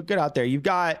out there. You look good out there. You've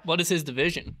got. What is his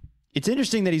division? It's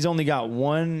interesting that he's only got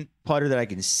one putter that I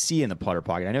can see in the putter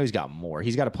pocket. I know he's got more.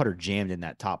 He's got a putter jammed in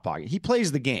that top pocket. He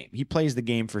plays the game. He plays the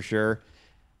game for sure.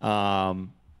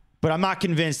 But I'm not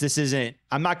convinced this isn't.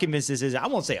 I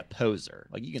won't say a poser.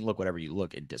 Like you can look whatever you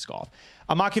look in disc golf.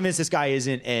 I'm not convinced this guy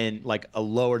isn't like a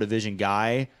lower division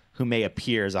guy who may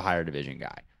appear as a higher division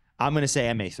guy. I'm gonna say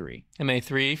MA3.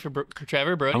 MA3 for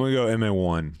Trevor, Brodie. I'm going to go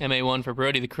MA1. MA1 for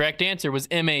Brodie. The correct answer was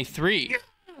MA3.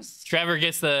 Trevor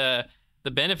gets the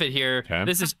benefit here. Okay.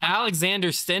 This is Alexander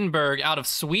Stenberg out of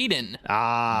Sweden.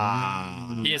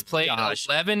 He has played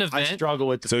 11 I events. struggle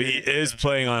with the So he is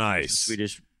playing on ice.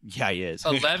 Swedish. Yeah, he is.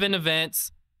 11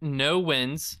 events, no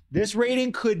wins. This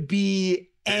rating could be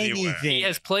Anywhere. anything. He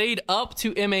has played up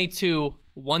to MA2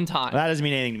 one time. That doesn't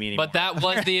mean anything to me anymore. But that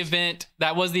was the event.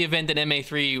 That was the event that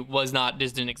MA3 was not,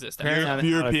 just didn't exist. Apparently I'm out of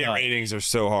European touch. ratings are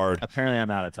so hard. Apparently, I'm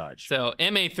out of touch. So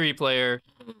MA3 player,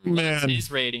 Man.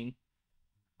 his rating.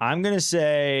 I'm gonna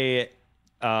say,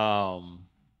 I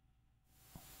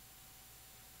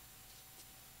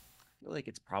feel like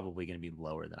it's probably gonna be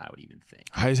lower than I would even think.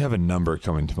 I just have a number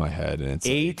coming to my head, and it's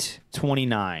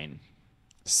 829.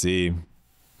 see.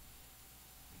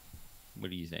 What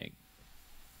do you think?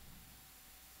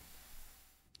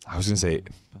 I was gonna say,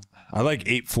 I like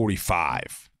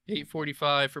 845.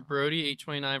 845 for Brodie,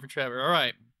 829 for Trevor. All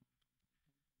right.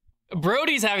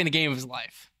 Brodie's having the game of his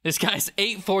life. This guy's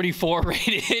 844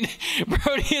 rated.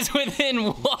 Brodie is within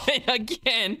one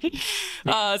again.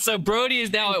 So Brodie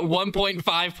is now at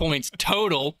 1.5 points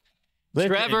total.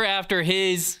 Trevor, after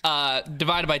his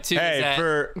divided by 2, is at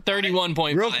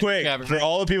 31.5. Real quick, Trevor. for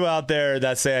all the people out there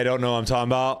that say I don't know what I'm talking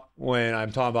about when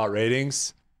I'm talking about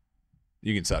ratings,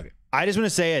 you can suck it. I just want to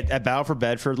say at Battle for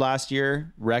Bedford last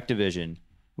year, rec division,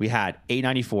 we had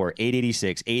 894,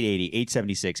 886, 880,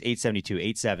 876, 872,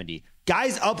 870.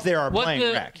 Guys up there are playing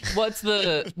rec. Go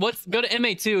to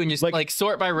MA2 and just like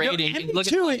sort by rating. And look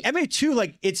at MA2,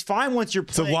 like it's fine once you're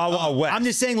playing. It's a Wild Wild West. I'm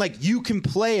just saying, like you can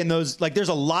play in those. Like there's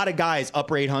a lot of guys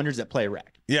upper 800s that play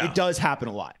rec. Yeah. It does happen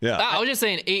a lot. Yeah. I was just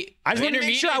saying I just wanted to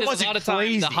make sure I intermediate is wasn't a lot of time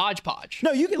crazy. the hodgepodge.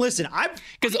 No, you can listen.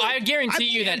 Because I guarantee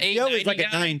you that MPO 890 is like a guy,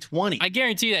 920. I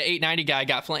guarantee you that 890 guy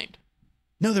got flamed.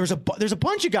 No, there's a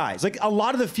bunch of guys. Like a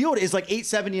lot of the field is like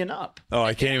 870 and up. Oh,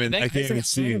 I can't even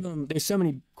see. There's so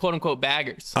many quote unquote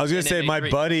baggers. I was gonna in say my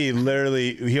MA3. buddy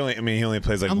literally he only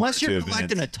plays like Unless 1 or 2 you're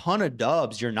collecting events. a ton of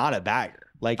dubs, you're not a bagger.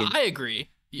 Like I agree.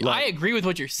 I agree with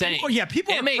what you're saying.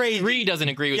 People are MA3 crazy. doesn't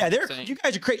agree with Yeah, what you're saying. you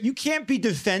guys are crazy. You can't be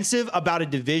defensive about a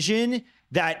division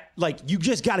that like you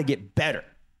just got to get better.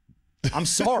 I'm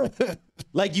sorry.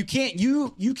 Like you can't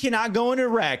you cannot go into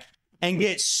rec and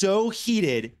get so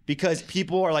heated because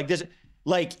people are like this.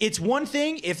 Like it's one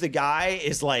thing if the guy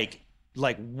is like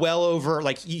well over,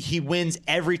 like he wins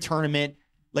every tournament.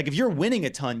 Like if you're winning a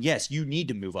ton, yes, you need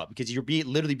to move up because you're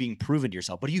literally being proven to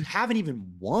yourself. But if you haven't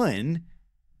even won,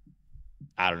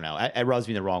 I don't know. It rubs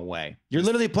me the wrong way. You're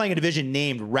literally playing a division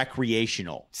named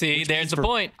recreational. See, there's the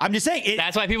point. I'm just saying.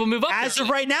 That's why people move up. As of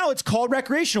right now, it's called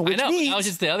recreational, which I know. means That was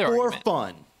just the other for argument.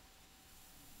 fun.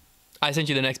 I sent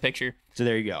you the next picture. So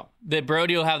there you go. That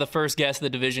Brodie will have the first guess of the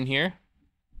division here.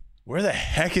 Where the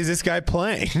heck is this guy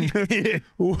playing?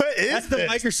 What is That's the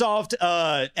this? Microsoft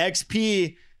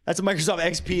XP. That's a Microsoft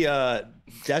XP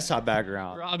desktop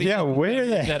background. Robbie, Yeah, where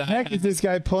the that I heck is this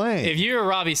guy playing? If you're a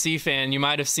Robbie C fan, you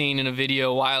might have seen in a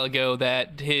video a while ago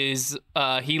that his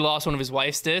he lost one of his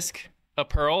wife's disc, a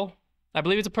Pearl. I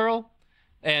believe it's a Pearl.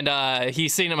 And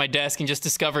he's sitting at my desk and just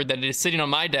discovered that it is sitting on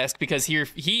my desk because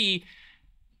he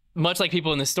much like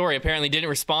people in the story, apparently didn't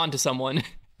respond to someone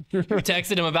who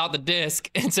texted him about the disc.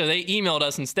 And so they emailed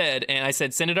us instead. And I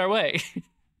said, send it our way.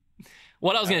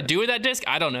 What I was going to do with that disc,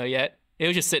 I don't know yet. It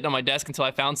was just sitting on my desk until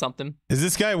I found something. Is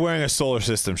this guy wearing a solar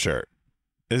system shirt?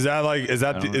 Is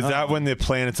that when the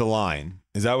planets align?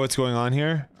 Is that what's going on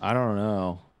here? I don't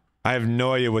know. I have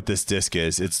no idea what this disc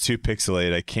is. It's too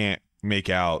pixelated. I can't make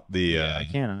out the I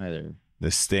can't either.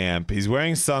 the stamp. He's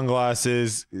wearing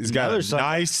sunglasses. He's got Another a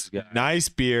sunglasses guy. nice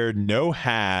beard, no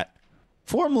hat.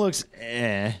 Form looks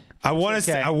eh. I want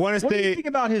to Okay. say What do you think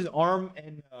about his arm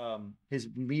and his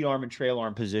lead arm and trail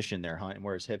arm position there, Hunt, and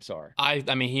where his hips are? I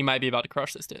mean, he might be about to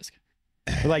crush this disc.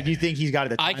 Like, you think he's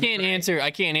got it? I can't answer.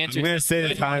 I'm going to say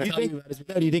the time.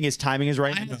 Do you think his timing is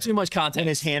right? I have too much context. And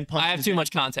his hand punches I have too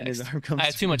much and his context. arm comes I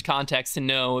have too much context to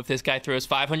know if this guy throws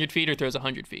 500 feet or throws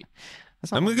 100 feet.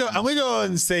 I'm gonna go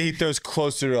and say he throws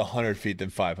closer to 100 feet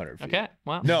than 500 feet. Okay.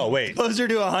 Wow. No, wait. Closer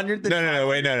to 100 than No,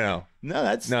 wait, no. No,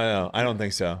 that's No, I don't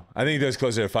think so. I think he throws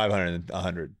closer to 500 than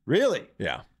 100. really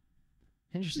Yeah.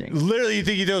 interesting. Literally, you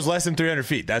think he throws less than 300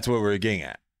 feet. That's what we're getting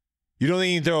at. You don't think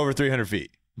he can throw over 300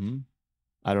 feet?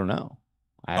 I don't know.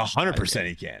 100%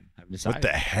 he can. What the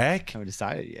heck? I haven't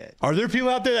decided yet. Are there people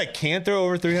out there that can't throw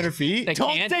over 300 feet? They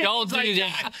can't. Don't do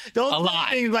that. Don't A say lot.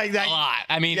 things like that. A lot.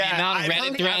 I mean, the amount of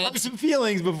Reddit I've threads. some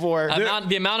feelings before.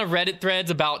 The amount of Reddit threads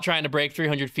about trying to break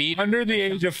 300 feet. Under the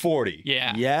age of 40.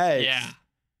 Yeah. Yes. Yeah.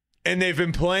 And they've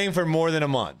been playing for more than a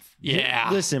month. Yeah.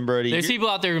 Listen, Brodie, There's you're, people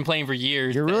out there who've been playing for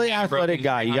years. you're a that really have athletic broken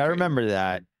guy. You got to 300. remember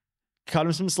that. Cut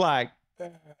him some slack.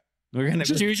 We're gonna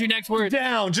Choose your next word.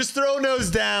 Down. Just throw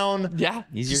nose down. Yeah.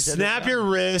 easier said than Snap done. your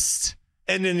wrist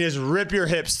and then just rip your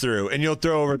hips through, and you'll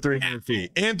throw over 300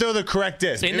 feet and throw the correct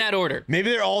disc. In that order. Maybe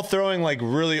they're all throwing like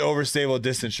really overstable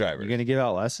distance drivers. You're gonna give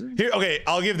out lessons? Here, okay,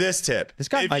 I'll give this tip. This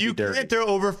guy might be dirty.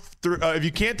 If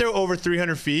you can't throw over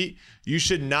 300 feet, you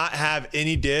should not have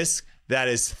any disc that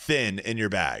is thin in your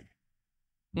bag.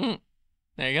 There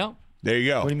you go. There you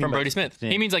go. What do you mean From by Brodie Smith.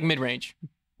 thin? He means like mid-range.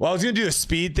 Well, I was gonna do a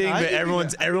speed thing, but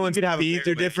everyone's speeds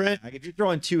are different. Like if you're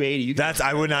throwing 280,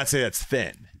 I would not say that's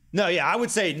thin. No, yeah, I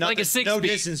would say Like a 6 no speed.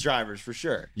 distance drivers for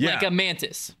sure. Yeah, Like a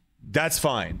Mantis. that's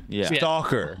fine. Yeah.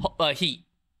 Stalker. Heat.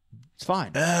 It's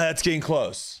fine. That's getting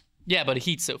close. Yeah, but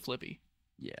Heat's so flippy.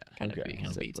 Yeah. Kind of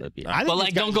beats it. I think But this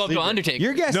like, guy's don't go up to sleeper. Undertaker.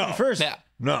 You're guessing No. first. Yeah.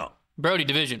 No. Brodie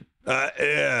division.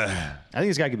 Yeah. I think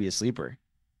this guy could be a sleeper.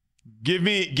 Give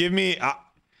me.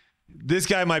 This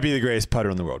guy might be the greatest putter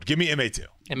in the world. Give me MA2.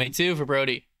 MA2 for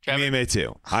Brodie. Give Trevor. me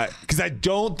MA2. Because I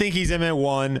don't think he's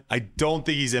MA1. I don't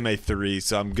think he's MA3.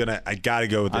 So I gotta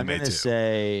go with I'm MA2. gonna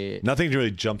say Nothing really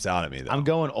jumps out at me though. I'm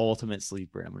going ultimate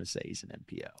sleeper. I'm gonna say he's an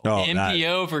MPO. Oh,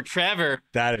 MPO for Trevor.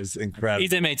 that is incredible.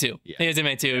 He's MA2. Yeah. He is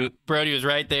MA2. Brodie was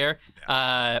right there.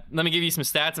 Let me give you some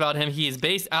stats about him. He is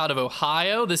based out of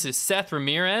Ohio. This is Seth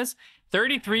Ramirez.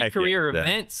 33 Heck career yeah.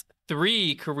 events,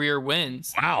 3 career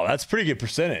wins. Wow, that's a pretty good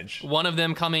percentage. One of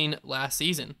them coming last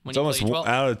season when It's he almost played 12.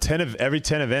 out of every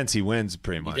 10 events he wins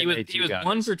pretty much. He was MA2 guys.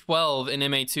 1 for 12 in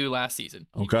MA2 last season.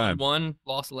 He Okay. won 1,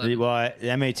 lost 11. Well,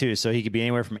 MA2, so he could be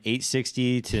anywhere from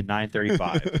 860 to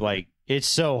 935. Like it's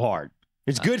so hard.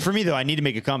 It's good for me though. I need to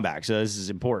make a comeback, so this is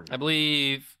important. I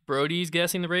believe Brodie's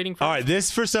guessing the rating first. All right, this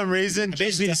for some reason I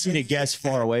basically just need to guess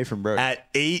far away from Brodie. at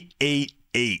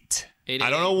 888. I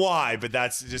don't know why, but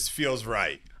it just feels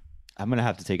right. I'm gonna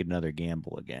have to take another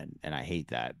gamble again, and I hate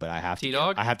that, but I have to.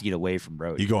 T-Dog? I have to get away from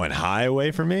Brodie. You going high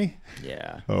away from me?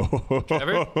 Yeah,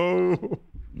 Trevor?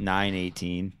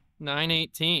 918.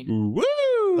 918. Woo!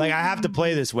 Like I have to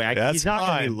play this way. That's he's not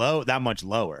gonna be fine. low that much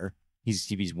lower.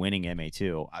 He's winning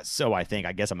MA2, so I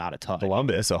guess I'm out of touch.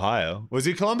 Columbus, Ohio. Was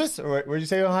he Columbus or where did you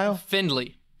say Ohio?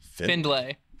 Findlay.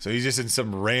 Findlay. So he's just in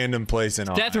some random place in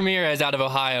Ohio. Seth Ramirez out of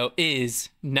Ohio is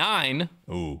 9.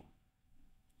 Ooh.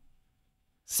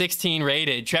 16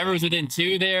 rated. Trevor was within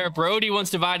 2 there. Brodie, once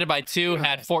divided by 2,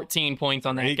 had 14 points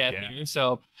on that Great get guess. there.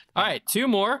 So, all right, 2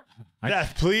 more.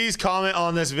 Seth, please comment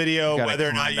on this video Gotta whether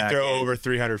or not climb you back throw in. over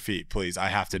 300 feet. Please, I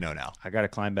have to know now. I gotta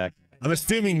climb back. I'm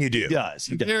assuming you do. He does.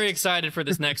 Very excited for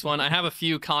this next one. I have a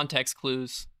few context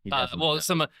clues. He definitely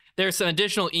does. There's some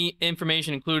additional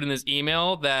information included in this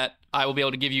email that I will be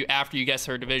able to give you after you guess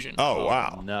her division. Oh,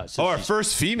 wow. no. So Our she's-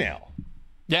 first female.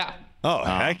 Yeah. Oh,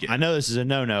 heck yeah. I know this is a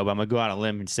no-no, but I'm gonna go out on a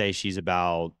limb and say she's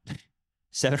about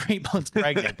 7 or 8 months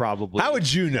pregnant, probably. How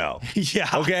would you know? yeah.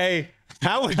 Okay.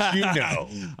 How would you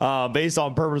know? Based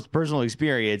on personal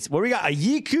experience. What do we got? A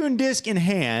Yikun disc in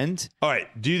hand. All right.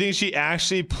 Do you think she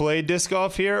actually played disc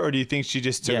golf here, or do you think she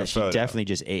just took Yeah, a she photo? definitely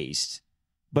just aced.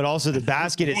 But also the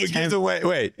basket is Well, it gives temp. away.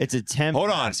 Wait. It's a temp Hold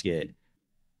on. basket.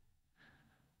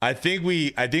 I think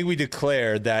we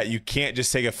declared that you can't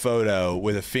just take a photo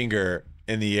with a finger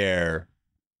in the air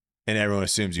and everyone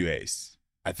assumes you ace.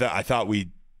 I thought we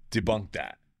debunked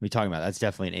that. What are you talking about? That's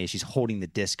definitely an ace. She's holding the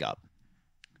disc up.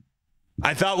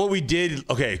 I thought what we did,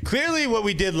 okay, clearly what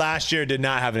we did last year did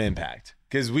not have an impact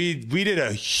because we did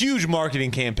a huge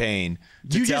marketing campaign.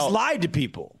 You just lied to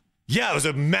people. Yeah, it was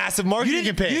a massive marketing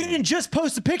campaign. You didn't just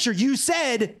post a picture. You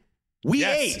said we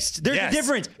Yes. aced. There's Yes. a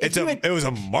difference. It was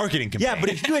a marketing campaign. Yeah, but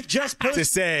if you had just to posted,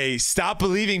 say stop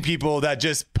believing people that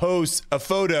just post a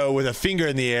photo with a finger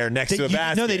in the air next to a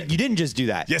basket. you didn't just do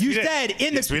that. Yes, you we did. said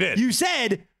Yes, we did. You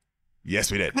said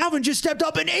Yes, we did. Alvin just stepped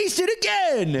up and aced it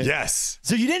again. Yes.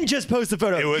 So you didn't just post the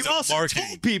photo. It was you also marketing.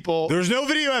 told people. There was no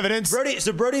video evidence. Brody's.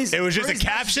 It was just a Brody's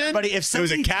caption. But if It was a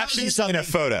somebody tells caption you and something, a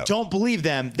photo. Don't believe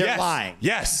them. They're Yes. lying.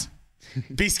 Yes.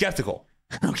 Be skeptical.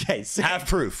 Okay. So Have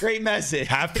proof. Great message.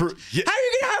 Have proof. Yeah. How are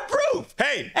you gonna have proof?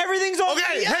 Hey. Everything's all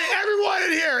Okay, hey, everyone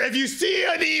in here, if you see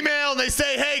an email and they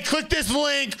say, hey, click this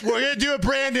link, we're going to do a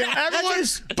brand deal, everyone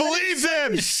believe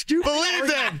them. stupid Believe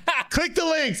them. Click the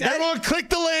links. Everyone click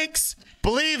the links.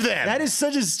 Believe them. That is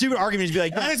such a stupid argument to be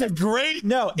like. That is a great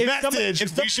message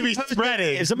we should be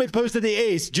spreading. If somebody posted the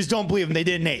ace, just don't believe them. They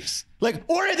didn't ace. Like,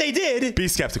 or if they did, Be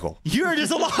skeptical. you're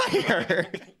just a liar.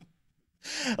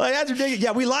 Like, that's ridiculous.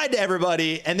 Yeah, we lied to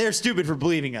everybody, and they're stupid for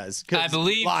believing us. 'cause I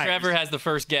believe liars. Trevor has the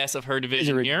first guess of her These are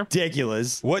division here.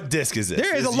 ridiculous. What disc is this?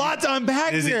 There is a lot to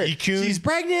unpack is it here. Yikun? She's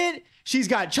pregnant. She's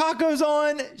got chacos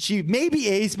on. She may be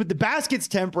ace, but the basket's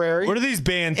temporary. What are these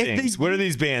band It's things? the- What are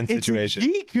these band It's a situations?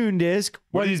 Yikun disc.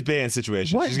 What are these band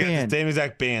situations? What She's got band? the same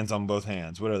exact bands on both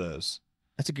hands. What are those?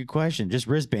 That's a good question. Just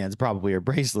wristbands, probably, or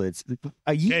bracelets.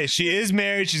 A Hey, she is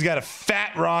married. She's got a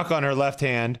fat rock on her left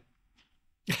hand.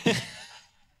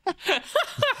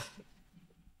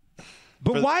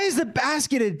 But why is the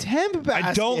basket a temp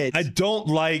basket? I don't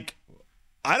like.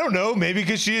 I don't know. Maybe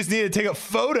because she just needed to take a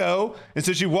photo, and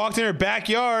so she walked in her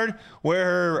backyard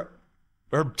where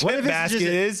her temp basket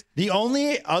is. The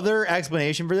only other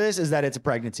explanation for this is that it's a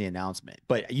pregnancy announcement,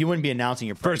 but you wouldn't be announcing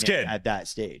your First kid at that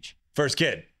stage. First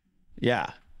kid.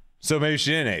 Yeah. So maybe she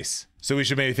didn't ace. So we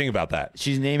should maybe think about that.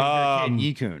 She's naming her kid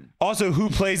Yikun. Also, who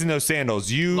plays in those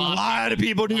sandals? A lot of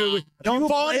people do. Don't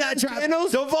fall in that trap.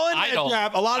 Don't fall in that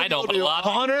trap. A lot of people do.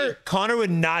 Connor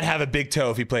would not have a big toe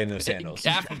if he played in those sandals.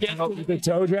 After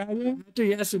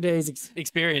yesterday's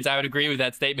experience, I would agree with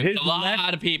that statement. A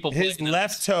lot of people. His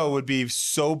left toe would be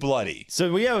so bloody.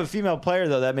 So we have a female player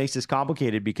though that makes this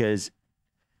complicated because.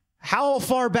 How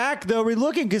far back though are we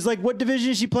looking? Because like, what division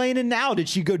is she playing in now? Did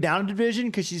she go down a division?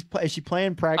 Because is she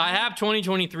playing pregnant? I have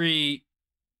 2023.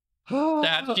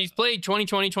 She's played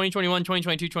 2020, 2021,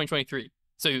 2022, 2023.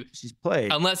 So she's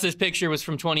played. Unless this picture was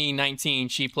from 2019,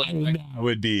 she played. That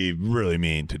would be really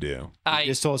mean to do. You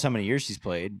just told us how many years she's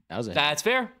played. That's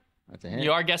fair. That's a hint.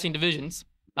 You are guessing divisions.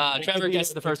 Trevor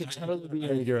guesses the first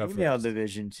female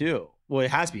division too. Well,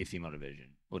 it has to be a female division.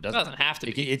 Well, it doesn't have to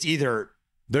be. It's either.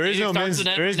 There is no men's.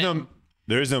 There is no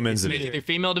men's division. Either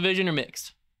female division or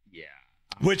mixed. Yeah.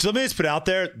 Which let me just put out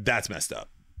there. That's messed up.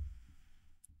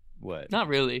 What? Not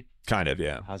really. Kind of,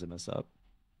 yeah. How's it messed up?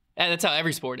 That's how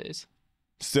every sport is.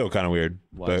 Still kind of weird.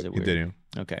 Why is it weird? Continue.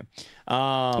 Okay.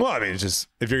 Well, I mean, it's just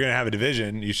if you're gonna have a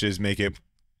division, you should just make it.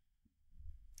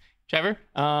 Trevor.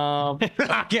 Okay.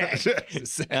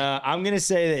 I'm gonna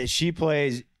say that she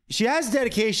plays. She has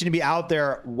dedication to be out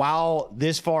there while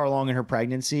this far along in her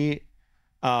pregnancy.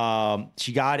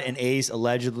 She got an ace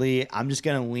allegedly. I'm just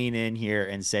gonna lean in here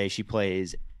and say she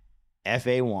plays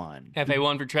FA1.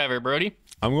 FA1 for Trevor. Brodie?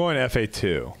 I'm going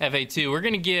FA2. FA2. We're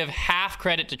gonna give half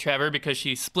credit to Trevor because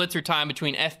she splits her time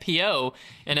between FPO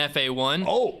and FA1.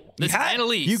 Oh, this is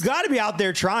Annalise. You got to be out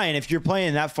there trying if you're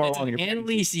playing that far along in your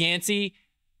Annalise Yancey.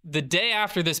 The day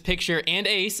after this picture and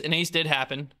ace did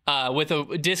happen with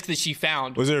a disc that she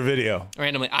found. Was there a video?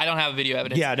 Randomly. I don't have video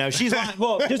evidence. Yeah, no, she's lying.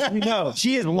 Well, just so we know,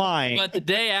 she is lying. But the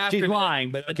day after she's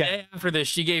lying, but okay. The day after this,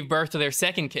 she gave birth to their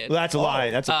second kid. Well, that's a lie.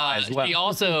 That's a lie as well. She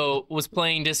also was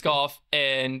playing disc golf,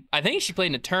 and I think she played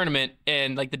in a tournament,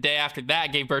 and like the day after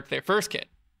that, gave birth to their first kid.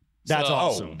 That's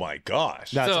awesome. Oh my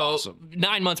gosh. That's awesome.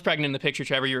 9 months pregnant in the picture,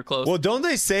 Trevor. You were close. Well, don't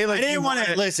they say like I didn't want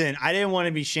to listen. I didn't want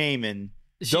to be shaming.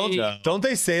 Don't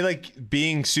they say like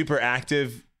being super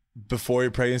active before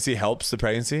your pregnancy helps the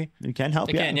pregnancy? It can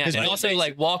help. It can, yeah. And also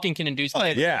like walking can induce.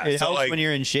 It so helps like, when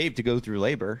you're in shape to go through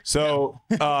labor. So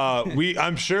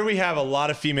I'm sure we have a lot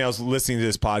of females listening to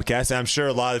this podcast, and I'm sure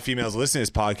a lot of females listening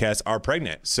to this podcast are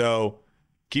pregnant. So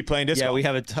keep playing disc golf. We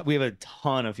have a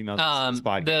ton of females listening to this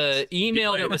podcast. The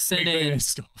email that was sent in.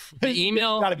 The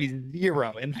email got to be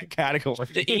 0 in that category.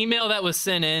 The email that was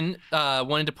sent in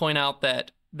wanted to point out that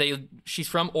she's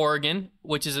from Oregon,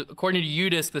 which is, according to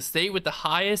UDisc, the state with the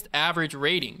highest average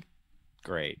rating.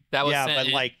 Great. That was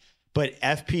but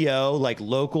FPO, like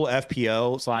local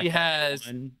FPO. He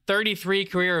has 33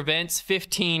 career events,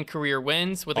 15 career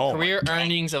wins, with a career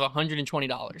earnings of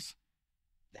 $120.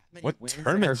 What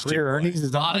tournaments? Career earnings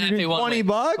is $120. A lot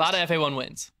of FA1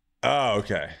 wins. Oh,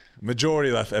 okay. Majority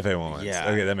left FA1 wins. Yeah.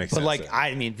 Okay, that makes sense. But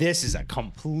I mean, this is a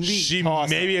complete. She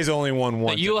maybe has only won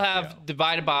one. But you'll have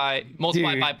multiplied by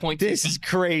 0.2. This is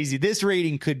crazy. This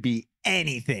rating could be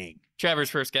anything.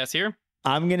 Trevor's first guess here.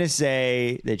 I'm gonna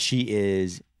say that she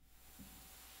is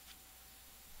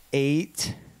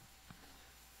 8.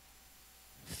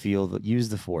 Use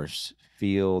the force.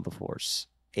 Feel the force.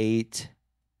 8.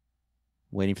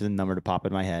 Waiting for the number to pop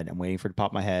in my head. I'm waiting for it to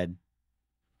pop in my head.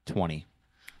 20.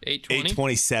 820.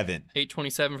 827.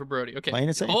 827 for Brodie. Okay. Playing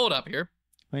it safe. Hold up here.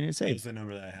 Playing it safe. That's the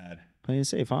number that I had. Playing it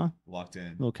safe, huh? Locked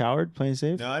in. Little coward. Playing it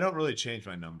safe. No, I don't really change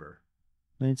my number.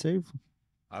 Playing it safe.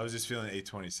 I was just feeling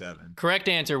 827. Correct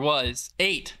answer was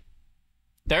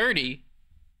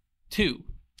 832.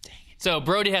 So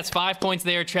Brodie has 5 points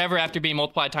there. Trevor, after being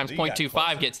multiplied times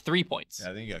 0.25, gets 3 points.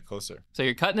 Yeah, I think you got closer. So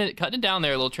you're cutting it down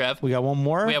there, little Trev. We got one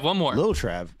more? We have one more. Little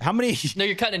Trev. How many? No,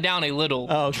 you're cutting it down a little.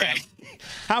 Oh, okay.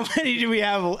 How many do we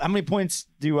have? How many points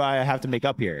do I have to make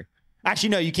up here? Actually,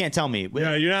 no, you can't tell me.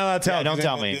 No, you're not allowed to tell. Yeah, don't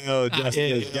tell me. No,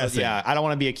 yeah, I don't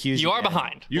want to be accused. You are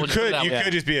behind. You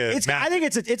could just be a. I think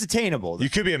it's attainable. You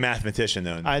could be a mathematician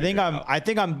though. I think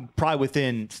I'm probably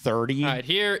within 30. All right,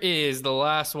 here is the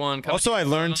last one. Also, I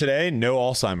learned today no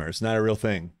Alzheimer's, not a real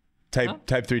thing.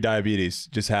 Type 3 diabetes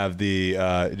just have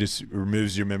the just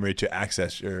removes your memory to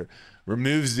access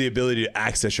removes the ability to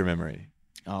access your memory.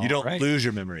 You don't lose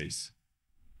your memories.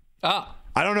 Oh.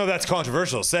 I don't know if that's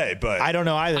controversial to say, but I don't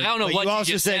know either. I don't know But what you you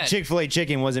also just said said. Chick-fil-A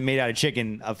chicken wasn't made out of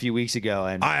chicken a few weeks ago,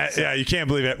 and yeah, you can't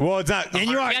believe it. Well, it's not. and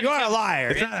you are a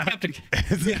liar.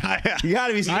 You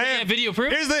gotta be. have video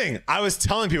proof? Here's the thing. I was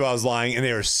telling people I was lying, and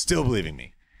they were still believing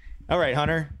me. All right,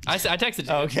 Hunter. I texted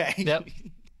you. Okay. Yep.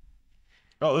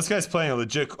 Oh, this guy's playing a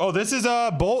legit. Oh, this is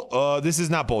this is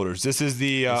not Boulders. This is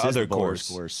the This is other the Boulders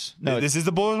course. No, this is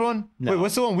the Boulders one. No. Wait,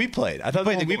 what's the one we played? I thought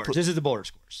Played the the one Gorge. This is the Boulders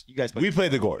course. You guys played. we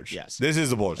played the Gorge. Yes. This is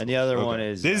the Boulders. And the other one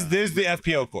is this is the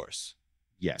FPO course.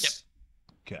 Yes.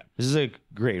 Okay. This is a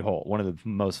great hole. One of the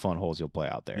most fun holes you'll play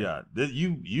out there. Yeah.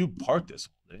 You parked this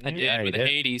one. I Didn't did you? Yeah, with you the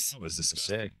did. 80s. That was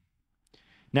disgusting. Sick.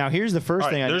 Now here's the first All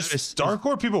right, thing I there's noticed.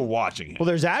 hardcore people watching him. Well,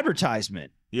 there's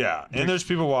advertisement. Yeah, and there's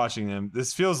people watching him.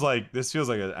 This feels like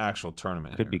an actual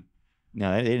tournament. Could be.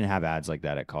 No, they didn't have ads like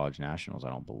that at college nationals. I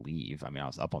don't believe. I mean, I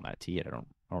was up on that tee. I don't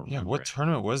Yeah, remember what it.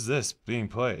 tournament was this being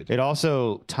played? It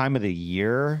also time of the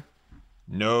year.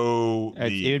 No,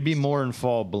 It would be more in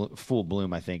full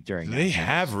bloom, I think. During They that.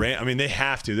 have I mean, they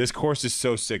have to. This course is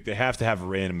so sick. They have to have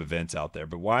random events out there.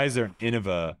 But why is there an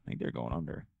Innova? I think they're going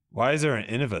under. Why is there an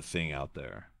Innova thing out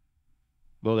there?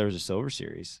 Well, there was a Silver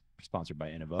Series sponsored by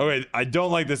Innova. Oh wait, I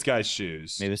don't like this guy's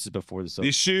shoes. Maybe this is before the Silver.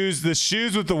 The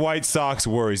shoes with the white socks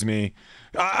worries me.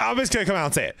 I'm just gonna come out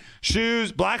and say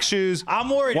it. Black shoes. I'm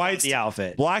worried white, about the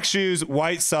outfit. Black shoes,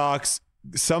 white socks,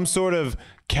 some sort of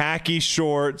khaki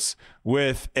shorts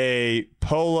with a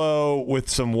polo with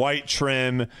some white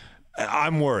trim.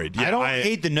 I'm worried. Yeah, I don't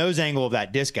hate the nose angle of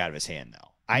that disc out of his hand, though.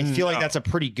 I feel like that's a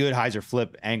pretty good hyzer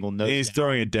flip angle nose. He's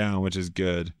throwing it down, which is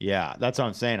good. Yeah, that's what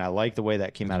I'm saying. I like the way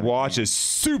that came out of Watch his hand. is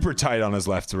super tight on his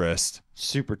left wrist.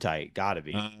 Super tight. Gotta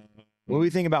be. What do we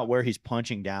think about where he's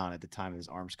punching down at the time of his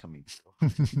arms coming?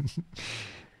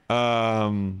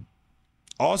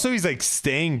 Also, he's like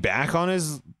staying back on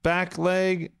his back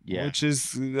leg, Yeah. which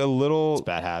is a little. It's a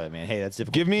bad habit, man. Hey, that's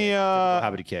difficult. Give me difficult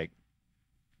habit to kick.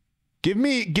 give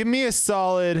me a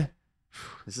solid.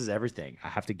 This is everything. I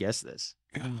have to guess this.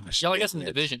 Y'all, I guess in the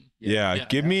division. Yeah,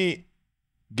 give me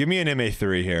an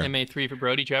MA3 here. MA3 for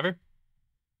Brodie, Trevor.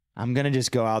 I'm gonna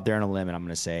just go out there on a limb and I'm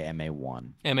gonna say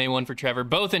MA1. MA1 for Trevor.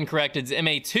 Both incorrect. It's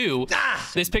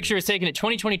MA2. This picture is taken at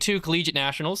 2022 Collegiate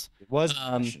Nationals. It was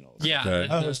nationals. Yeah. Okay.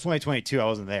 Oh, it was 2022. I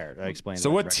wasn't there. I explained. So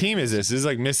that what right team now. is this? This is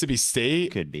like Mississippi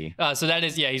State. Could be. So that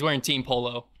is, he's wearing team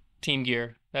polo, team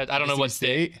gear. I don't know what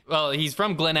Mississippi state. Well, he's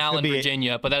from Glen Allen, be-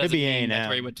 Virginia, but that could doesn't be mean A&M. that's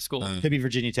where he went to school. Could be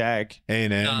Virginia Tech.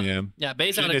 A&M, yeah. Yeah,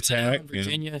 based out Virginia of Glen Allen, Tech, yeah.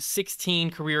 Virginia,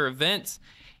 16 career events.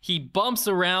 He bumps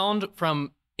around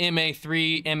from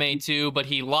MA3, MA2, but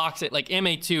he locks it. Like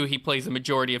MA2, he plays the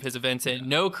majority of his events in.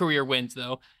 No career wins,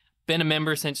 though. Been a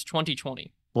member since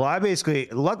 2020. Well,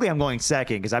 luckily I'm going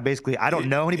second because I don't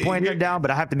know any point down,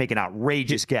 but I have to make an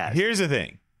outrageous guess. Here's the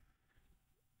thing.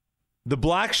 The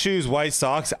black shoes, white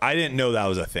socks, I didn't know that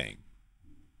was a thing.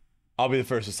 I'll be the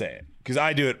first to say it because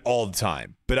I do it all the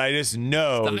time. But I just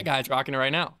know, That guy's rocking it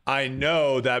right now. I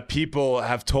know that people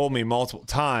have told me multiple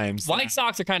times White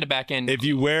socks are kind of back in. if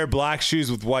you wear black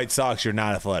shoes with white socks, you're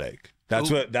not athletic.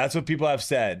 That's what people have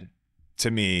said to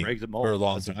me Break the mold. for a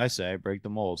long That's what time. I say. Break the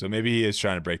mold. So maybe he is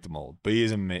trying to break the mold, but he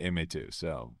is in MA2,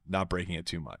 so not breaking it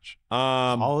too much.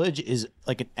 College is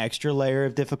like an extra layer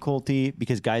of difficulty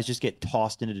because guys just get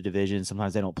tossed into the division.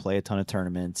 Sometimes they don't play a ton of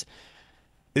tournaments.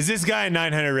 Is this guy a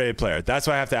 900 rated player? That's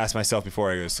what I have to ask myself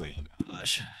before I go to sleep.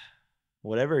 Gosh.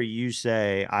 Whatever you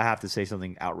say, I have to say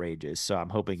something outrageous. So I'm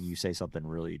hoping you say something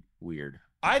really weird.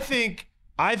 I think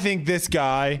this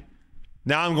guy,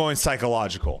 now I'm going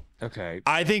psychological. Okay.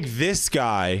 I think this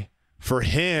guy, for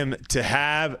him to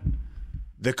have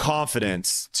the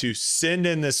confidence to send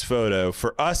in this photo,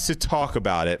 for us to talk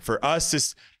about it, for us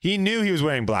to, he knew he was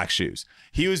wearing black shoes.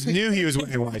 Knew he was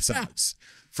wearing white socks.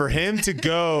 For him to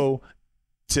go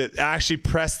to actually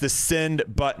press the send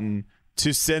button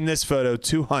to send this photo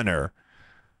to Hunter,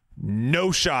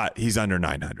 no shot he's under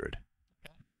 900.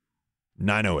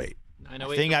 908.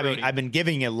 I think I've been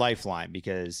giving it a lifeline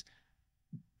because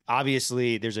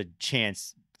obviously there's a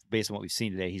chance based on what we've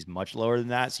seen today, he's much lower than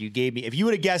that. So you gave me, if you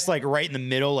would have guessed like right in the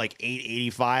middle, like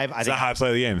 885, It's not how I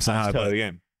play the game. It's not how I play the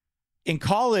game. In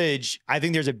college, I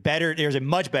think there's a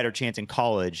much better chance in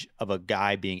college of a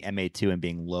guy being MA2 and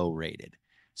being low rated.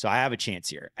 So I have a chance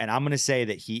here. And I'm going to say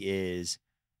that he is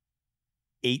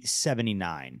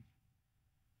 879.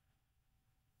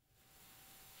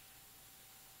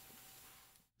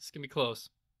 This is going to be close.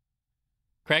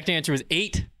 Correct answer was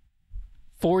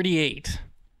 848.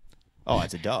 Oh,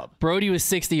 that's a dub. Brodie was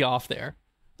 60 off there.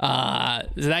 So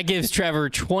that gives Trevor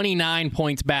 29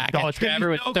 points back. Oh, And Trevor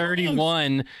with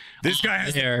 31. This guy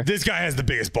has the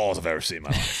biggest balls I've ever seen in my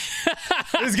life.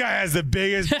 This guy has the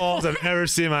biggest balls I've ever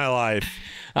seen in my life.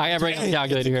 I got to bring up the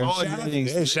calculator here.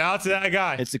 Hey, shout out to that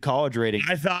guy. It's the college rating.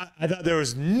 I thought there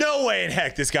was no way in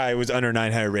heck this guy was under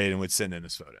 900 rated and would send in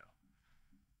this photo.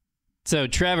 So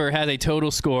Trevor has a total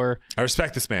score I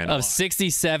respect this man of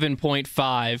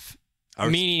 67.5,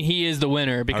 meaning he is the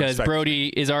winner because Brodie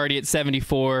is already at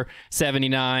 74,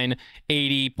 79,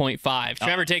 80.5.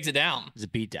 Trevor takes it down. It's a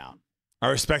beatdown. I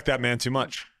respect that man too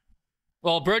much.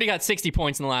 Well, Brodie got 60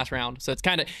 points in the last round, so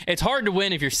it's hard to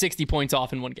win if you're 60 points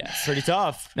off in one guess. Pretty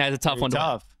tough. That's a tough one to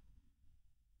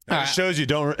win. That shows you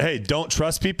don't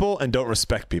trust people and don't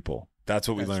respect people. That's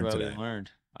what we learned today.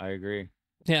 I agree.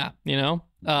 Yeah,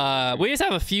 we just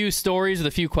have a few stories with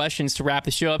a few questions to wrap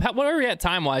the show up. What are we at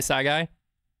time-wise, Side Guy?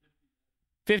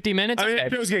 50 minutes? I mean,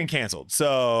 the show's getting canceled,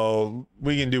 so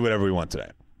we can do whatever we want today.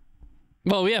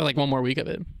 Well, we have like one more week of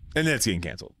it. And then it's getting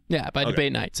canceled. Yeah, by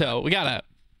debate night. So we gotta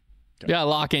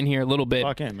lock in here a little bit.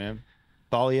 Lock in, man.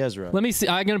 Bali Ezra. Let me see.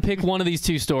 I'm gonna pick one of these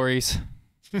two stories.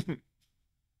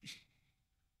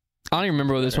 I don't even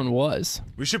remember what this one was.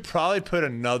 We should probably put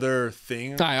another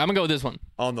thing All right, I'm going to go with this one.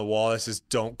 on the wall that says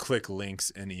don't click links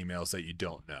in emails that you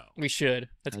don't know. We should.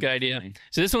 That's a good idea. funny.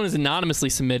 So this one is anonymously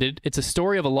submitted. It's a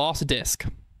story of a lost disc.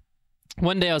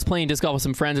 One day I was playing disc golf with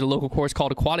some friends at a local course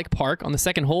called Aquatic Park. On the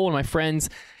second hole, one of my friends'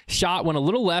 shot went a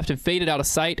little left and faded out of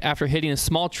sight after hitting a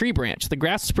small tree branch. The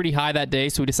grass was pretty high that day,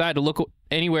 so we decided to look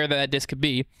anywhere that disc could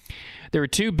be. There were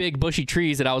two big bushy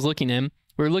trees that I was looking in.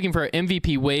 We were looking for an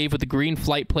MVP wave with a green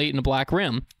flight plate and a black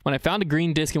rim. When I found a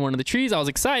green disc in one of the trees, I was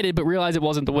excited, but realized it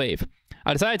wasn't the wave.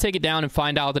 I decided to take it down and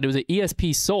find out that it was an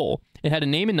ESP Soul. It had a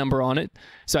name and number on it,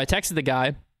 so I texted the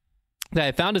guy that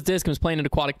I found his disc and was playing at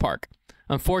Aquatic Park.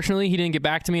 Unfortunately, he didn't get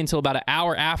back to me until about an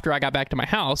hour after I got back to my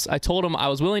house. I told him I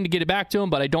was willing to get it back to him,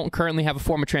 but I don't currently have a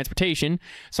form of transportation,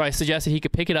 so I suggested he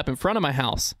could pick it up in front of my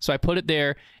house. So I put it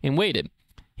there and waited.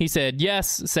 He said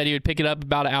yes, said he would pick it up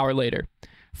about an hour later.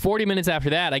 40 minutes after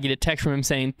that, I get a text from him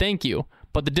saying thank you,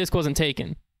 but the disc wasn't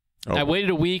taken. Oh. I waited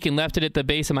a week and left it at the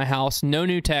base of my house. No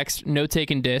new text, no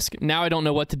taken disc. Now I don't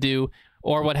know what to do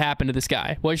or what happened to this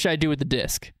guy. What should I do with the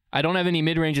disc? I don't have any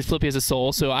mid-range as flippy as a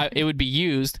Soul, so it would be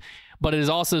used, but it is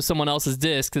also someone else's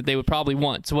disc that they would probably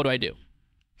want. So what do I do?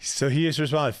 So he just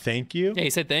responded, thank you? Yeah, he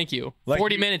said thank you.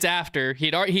 40 minutes after,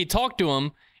 he talked to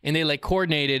him, and they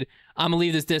coordinated, I'm going to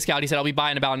leave this disc out. He said, I'll be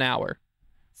by in about an hour.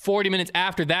 40 minutes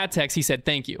after that text, he said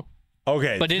thank you.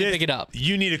 Okay. But didn't pick it up.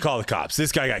 You need to call the cops.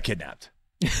 This guy got kidnapped.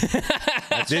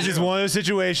 This is one of those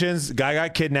situations. Guy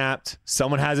got kidnapped.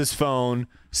 Someone has his phone,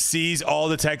 sees all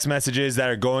the text messages that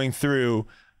are going through,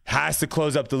 has to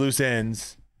close up the loose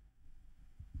ends.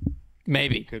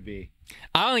 Maybe. Could be.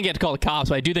 I don't get to call the cops,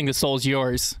 but I do think the Soul's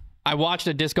yours. I watched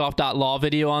a discgolf.law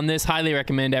video on this. Highly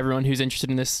recommend everyone who's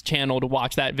interested in this channel to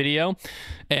watch that video.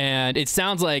 And it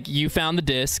sounds like you found the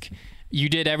disc. You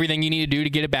did everything you need to do to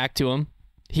get it back to him.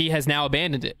 He has now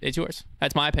abandoned it. It's yours.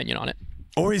 That's my opinion on it.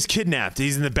 Or he's kidnapped.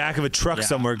 He's in the back of a truck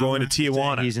somewhere going to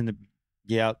Tijuana. He's in the.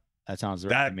 Yeah, that sounds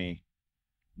right to me.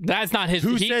 That's not his.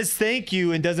 Who says thank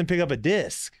you and doesn't pick up a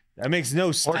disc? That makes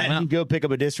no sense. Or did he go pick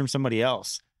up a disc from somebody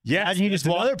else? Yeah, imagine he just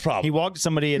another problem. He walked to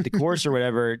somebody at the course or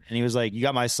whatever, and he was like, "You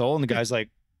got my soul," and the guy's like,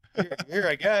 "Here,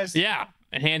 I guess." Yeah,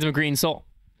 and hands him a green Soul.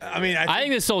 I mean, I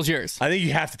think this Soul's yours. I think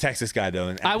you have to text this guy though.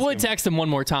 And I would text him one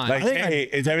more time. Like, hey,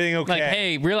 is everything okay? Like,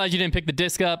 hey, realize you didn't pick the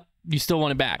disc up. You still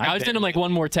want it back. I would send him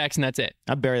one more text and that's it.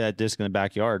 I bury that disc in the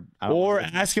backyard. Or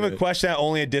ask him a question that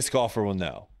only a disc golfer will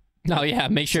know. Oh yeah,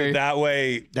 make sure so that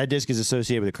way that disc is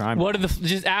associated with a crime.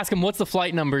 Just ask him what's the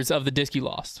flight numbers of the disc you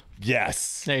lost.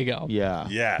 Yes. There you go. Yeah.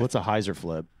 Yeah. What's a hyzer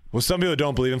flip? Well, some people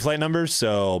don't believe in flight numbers,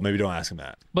 so maybe don't ask him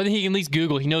that. But then he can at least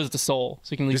Google. He knows it's the Soul,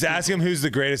 so he can at least just ask him who's the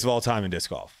greatest of all time in disc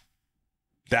golf.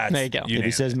 That's there you go. If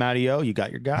he says Matty O, you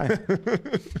got your guy.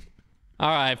 All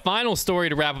right, final story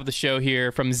to wrap up the show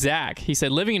here from Zach. He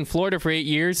said, living in Florida for 8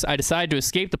 years, I decided to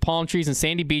escape the palm trees and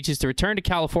sandy beaches to return to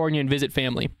California and visit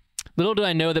family. Little did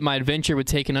I know that my adventure would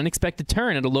take an unexpected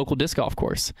turn at a local disc golf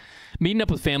course. Meeting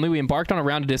up with family, we embarked on a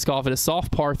round of disc golf at a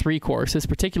soft par 3 course. This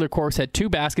particular course had 2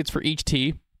 baskets for each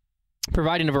tee,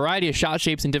 providing a variety of shot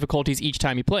shapes and difficulties each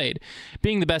time he played.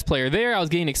 Being the best player there, I was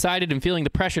getting excited and feeling the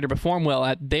pressure to perform well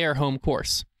at their home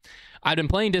course. I'd been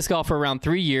playing disc golf for around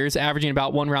 3 years, averaging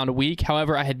about 1 round a week.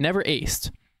 However, I had never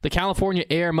aced. The California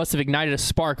air must have ignited a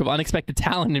spark of unexpected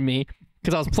talent in me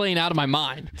because I was playing out of my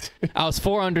mind. I was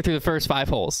 4 under through the first 5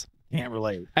 holes. Can't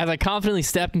relate. As I confidently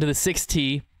stepped into the 6th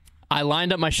tee, I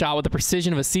lined up my shot with the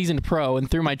precision of a seasoned pro and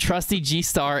threw my trusty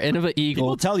G-Star Innova Eagle.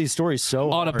 People tell these stories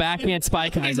so on hard. a backhand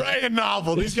spike. He's writing a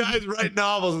novel. These guys write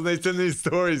novels and they send these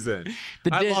stories in.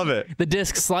 I love it. The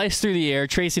disc sliced through the air,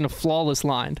 tracing a flawless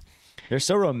line. They're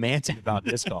so romantic about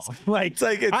disc golf. Like,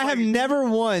 it's I have never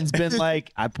once been like,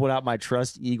 I put out my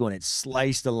trust eagle and it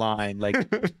sliced the line. Like,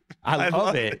 I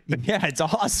love it. Yeah, it's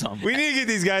awesome. We need to get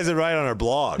these guys to write on our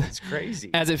blog. It's crazy.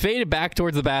 As it faded back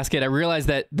towards the basket, I realized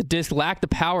that the disc lacked the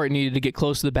power it needed to get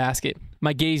close to the basket.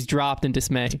 My gaze dropped in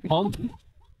dismay. You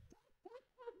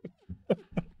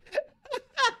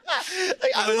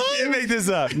can't make this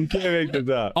up. You can't make this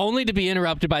up. Only to be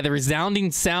interrupted by the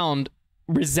resounding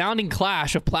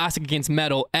clash of plastic against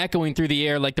metal echoing through the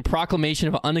air like the proclamation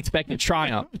of an unexpected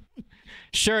triumph.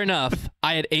 Sure enough,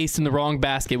 I had aced in the wrong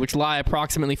basket, which lay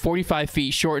approximately 45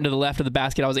 feet short and to the left of the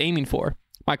basket I was aiming for.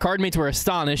 My cardmates were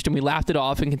astonished, and we laughed it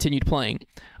off and continued playing.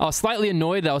 I was slightly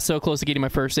annoyed that I was so close to getting my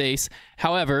first ace.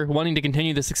 However, wanting to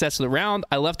continue the success of the round,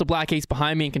 I left the black ace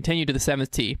behind me and continued to the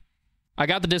 7th tee. I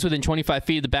got the disc within 25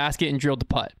 feet of the basket and drilled the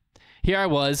putt. Here I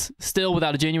was, still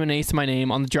without a genuine ace to my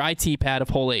name, on the dry tee pad of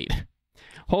hole 8.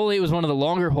 Hole 8 was one of the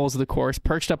longer holes of the course,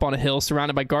 perched up on a hill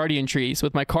surrounded by guardian trees,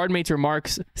 with my cardmates'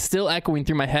 remarks still echoing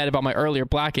through my head about my earlier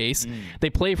black ace. They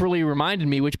playfully reminded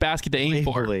me which basket to aim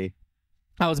for.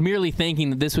 I was merely thinking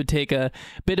that this would take a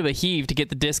bit of a heave to get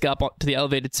the disc up to the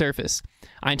elevated surface.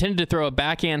 I intended to throw a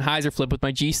backhand hyzer flip with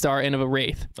my G-star end of a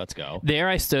wraith. Let's go. There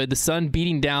I stood, the sun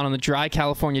beating down on the dry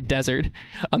California desert,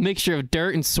 a mixture of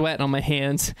dirt and sweat on my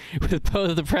hands, with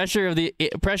both the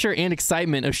pressure and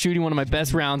excitement of shooting one of my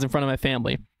best rounds in front of my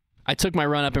family. I took my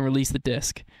run up and released the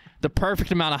disc. The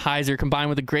perfect amount of hyzer combined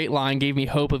with a great line gave me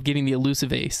hope of getting the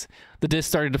elusive ace. The disc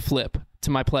started to flip, to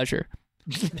my pleasure.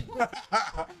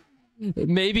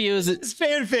 Maybe it was It's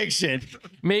fan fiction.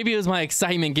 Maybe it was my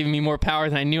excitement giving me more power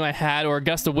than I knew I had, or a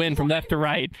gust of wind from left to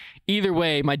right. Either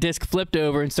way, my disc flipped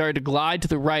over and started to glide to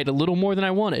the right a little more than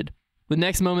I wanted. The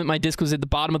next moment, my disc was at the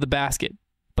bottom of the basket,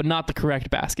 but not the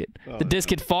correct basket. The disc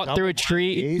had fought through a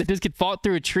tree. The disc had fought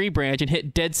through a tree branch and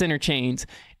hit dead center chains.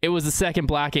 It was the second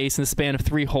black ace in the span of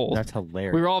 3 holes. That's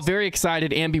hilarious. We were all very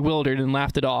excited and bewildered and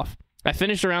laughed it off. I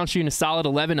finished the round shooting a solid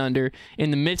 11 under.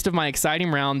 In the midst of my exciting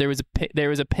round, there was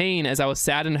a pain as I was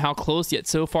saddened how close yet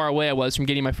so far away I was from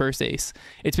getting my first ace.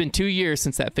 It's been 2 years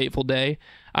since that fateful day.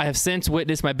 I have since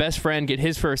witnessed my best friend get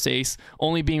his first ace,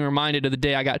 only being reminded of the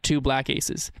day I got 2 black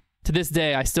aces. To this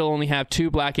day, I still only have 2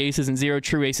 black aces and 0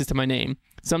 true aces to my name.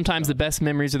 Sometimes the best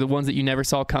memories are the ones that you never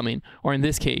saw coming, or in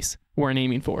this case, weren't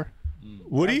aiming for.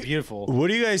 Beautiful. What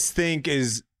do you guys think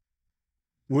is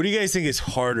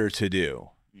harder to do?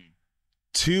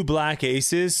 2 black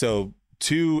aces, so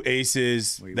 2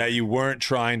 aces that you weren't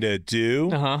trying to do,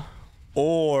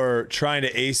 or trying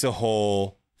to ace a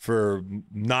hole for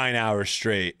 9 hours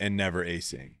straight and never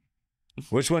acing.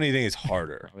 Which one do you think is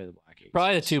harder?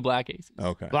 Probably the 2 black aces.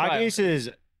 Okay. Black aces.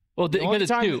 Well, The only, it's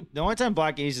time, 2. the only time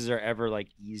black aces are ever like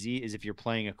easy is if you're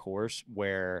playing a course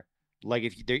where, like,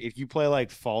 if you play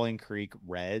like Falling Creek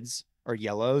reds or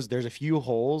yellows, there's a few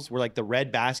holes where like the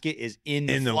red basket is in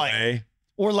the way.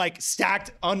 Or like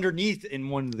stacked underneath in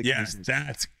one of the cases.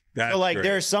 That's so like great.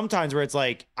 there's sometimes where it's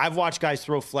like I've watched guys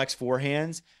throw flex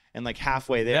forehands and like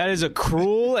halfway there. That is a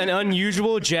cruel and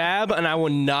unusual jab, and I will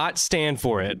not stand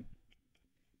for it.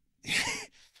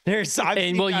 You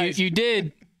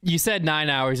said 9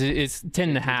 hours. It's 10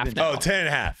 and a half now. Oh, 10 and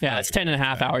a half. Yeah, it's 10 and a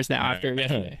half hours now after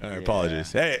yesterday. All right,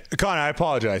 apologies. Hey, Connor, I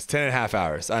apologize. 10 and a half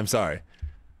hours. I'm sorry.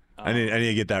 I need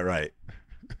to get that right.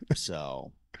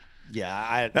 So,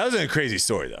 yeah, That was a crazy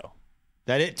story, though.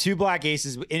 2 black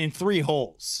aces in 3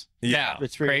 holes. Yeah,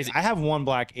 It's crazy. I have 1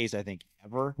 black ace, I think,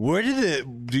 ever. Where do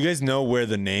you guys know where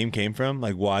the name came from?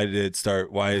 Like, why did it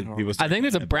start? Why did people I think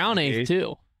there's a brown ace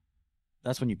too.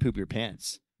 That's when you poop your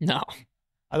pants. No.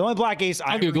 The only black ace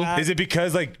I Google. had, Is it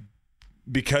because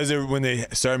when they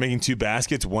started making 2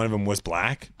 baskets, one of them was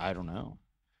black? I don't know.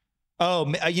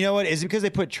 Oh, you know what? Is it because they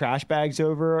put trash bags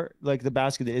over like the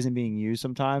basket that isn't being used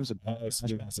sometimes?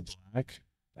 Black.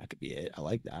 That could be it. I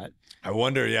like that. I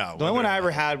wonder. Yeah. The only one I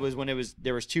ever had was when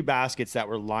there was 2 baskets that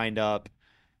were lined up.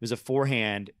 It was a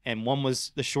forehand, and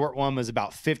the short one was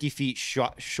about 50 feet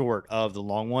short of the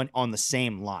long one on the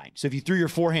same line. So if you threw your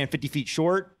forehand 50 feet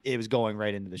short, it was going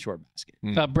right into the short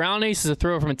basket. Brown ace is a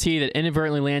throw from a tee that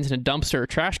inadvertently lands in a dumpster or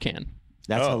trash can.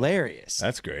 That's hilarious.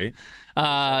 That's great.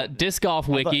 Disc Golf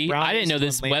Wiki. Brown I didn't know ace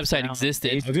this when Lance website Brown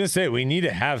existed. I was gonna say we need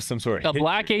to have some sort of A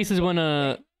black ace is when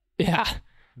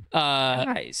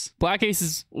Nice. black ace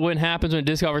is what happens when a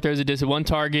disc golfer throws a disc at one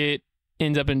target,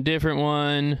 ends up in a different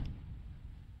one.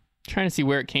 Trying to see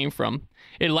where it came from.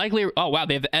 It likely, oh wow,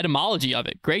 they have the etymology of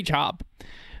it. Great job.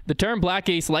 The term black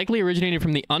ace likely originated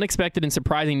from the unexpected and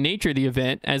surprising nature of the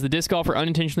event, as the disc golfer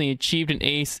unintentionally achieved an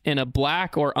ace in a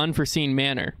black or unforeseen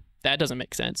manner. That doesn't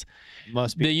make sense.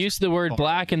 Must be. The use of the word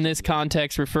black in this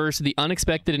context refers to the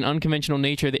unexpected and unconventional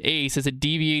nature of the ace, as it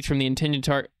deviates from the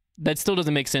That still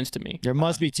doesn't make sense to me. There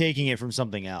must be taking it from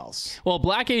something else. Well,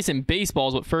 black ace in baseball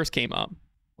is what first came up.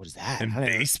 What is that? In I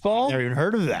baseball? never even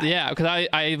heard of that. Yeah, because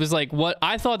I was like, what?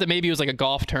 I thought that maybe it was like a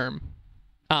golf term.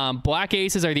 Black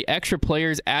aces are the extra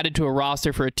players added to a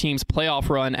roster for a team's playoff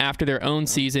run after their own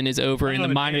season is over in the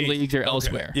minor leagues or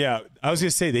elsewhere. Yeah, I was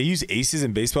gonna say they use aces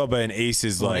in baseball, but an ace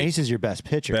is like Ace is your best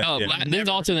pitcher. Oh, there's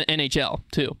also the NHL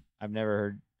too. I've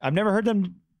never heard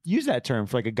them use that term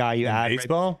for like a guy you add.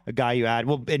 baseball? A guy you add.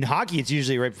 Well, in hockey, it's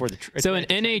usually right before the. So in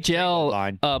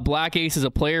NHL, black ace is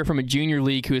a player from a junior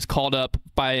league who is called up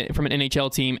from an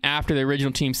NHL team after the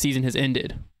original team's season has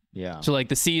ended. Yeah. So like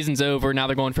the season's over, now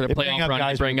they're going for the playoff run.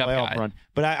 And bring up guys. Run.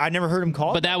 But I never heard him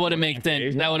call. But that wouldn't make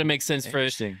sense. That wouldn't make sense for.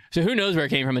 Interesting. So who knows where it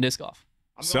came from in disc golf?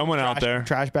 someone out there.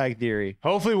 Trash bag theory.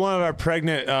 Hopefully, one of our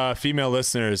pregnant female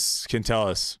listeners can tell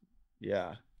us.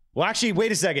 Yeah. Well, actually,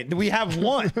 wait a second. We have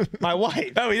one. My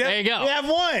wife. Oh, There you go. We have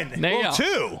one. There you Well, go.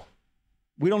 two.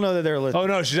 We don't know that they're listening. Oh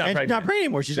no, she's not And pregnant. she's not pregnant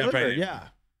anymore. She's not delivered. pregnant. Yeah.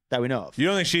 That we know of. You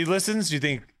don't think she listens? Do you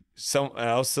think someone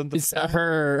else sent the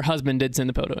Her husband did send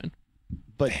the photo in.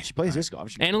 But she plays disc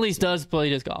golf. Annalise does play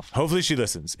disc golf. Hopefully she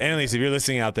listens. Annalise, if you're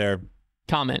listening out there,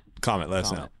 Comment. comment. Let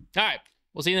us know. All right.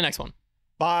 We'll see you in the next one.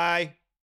 Bye.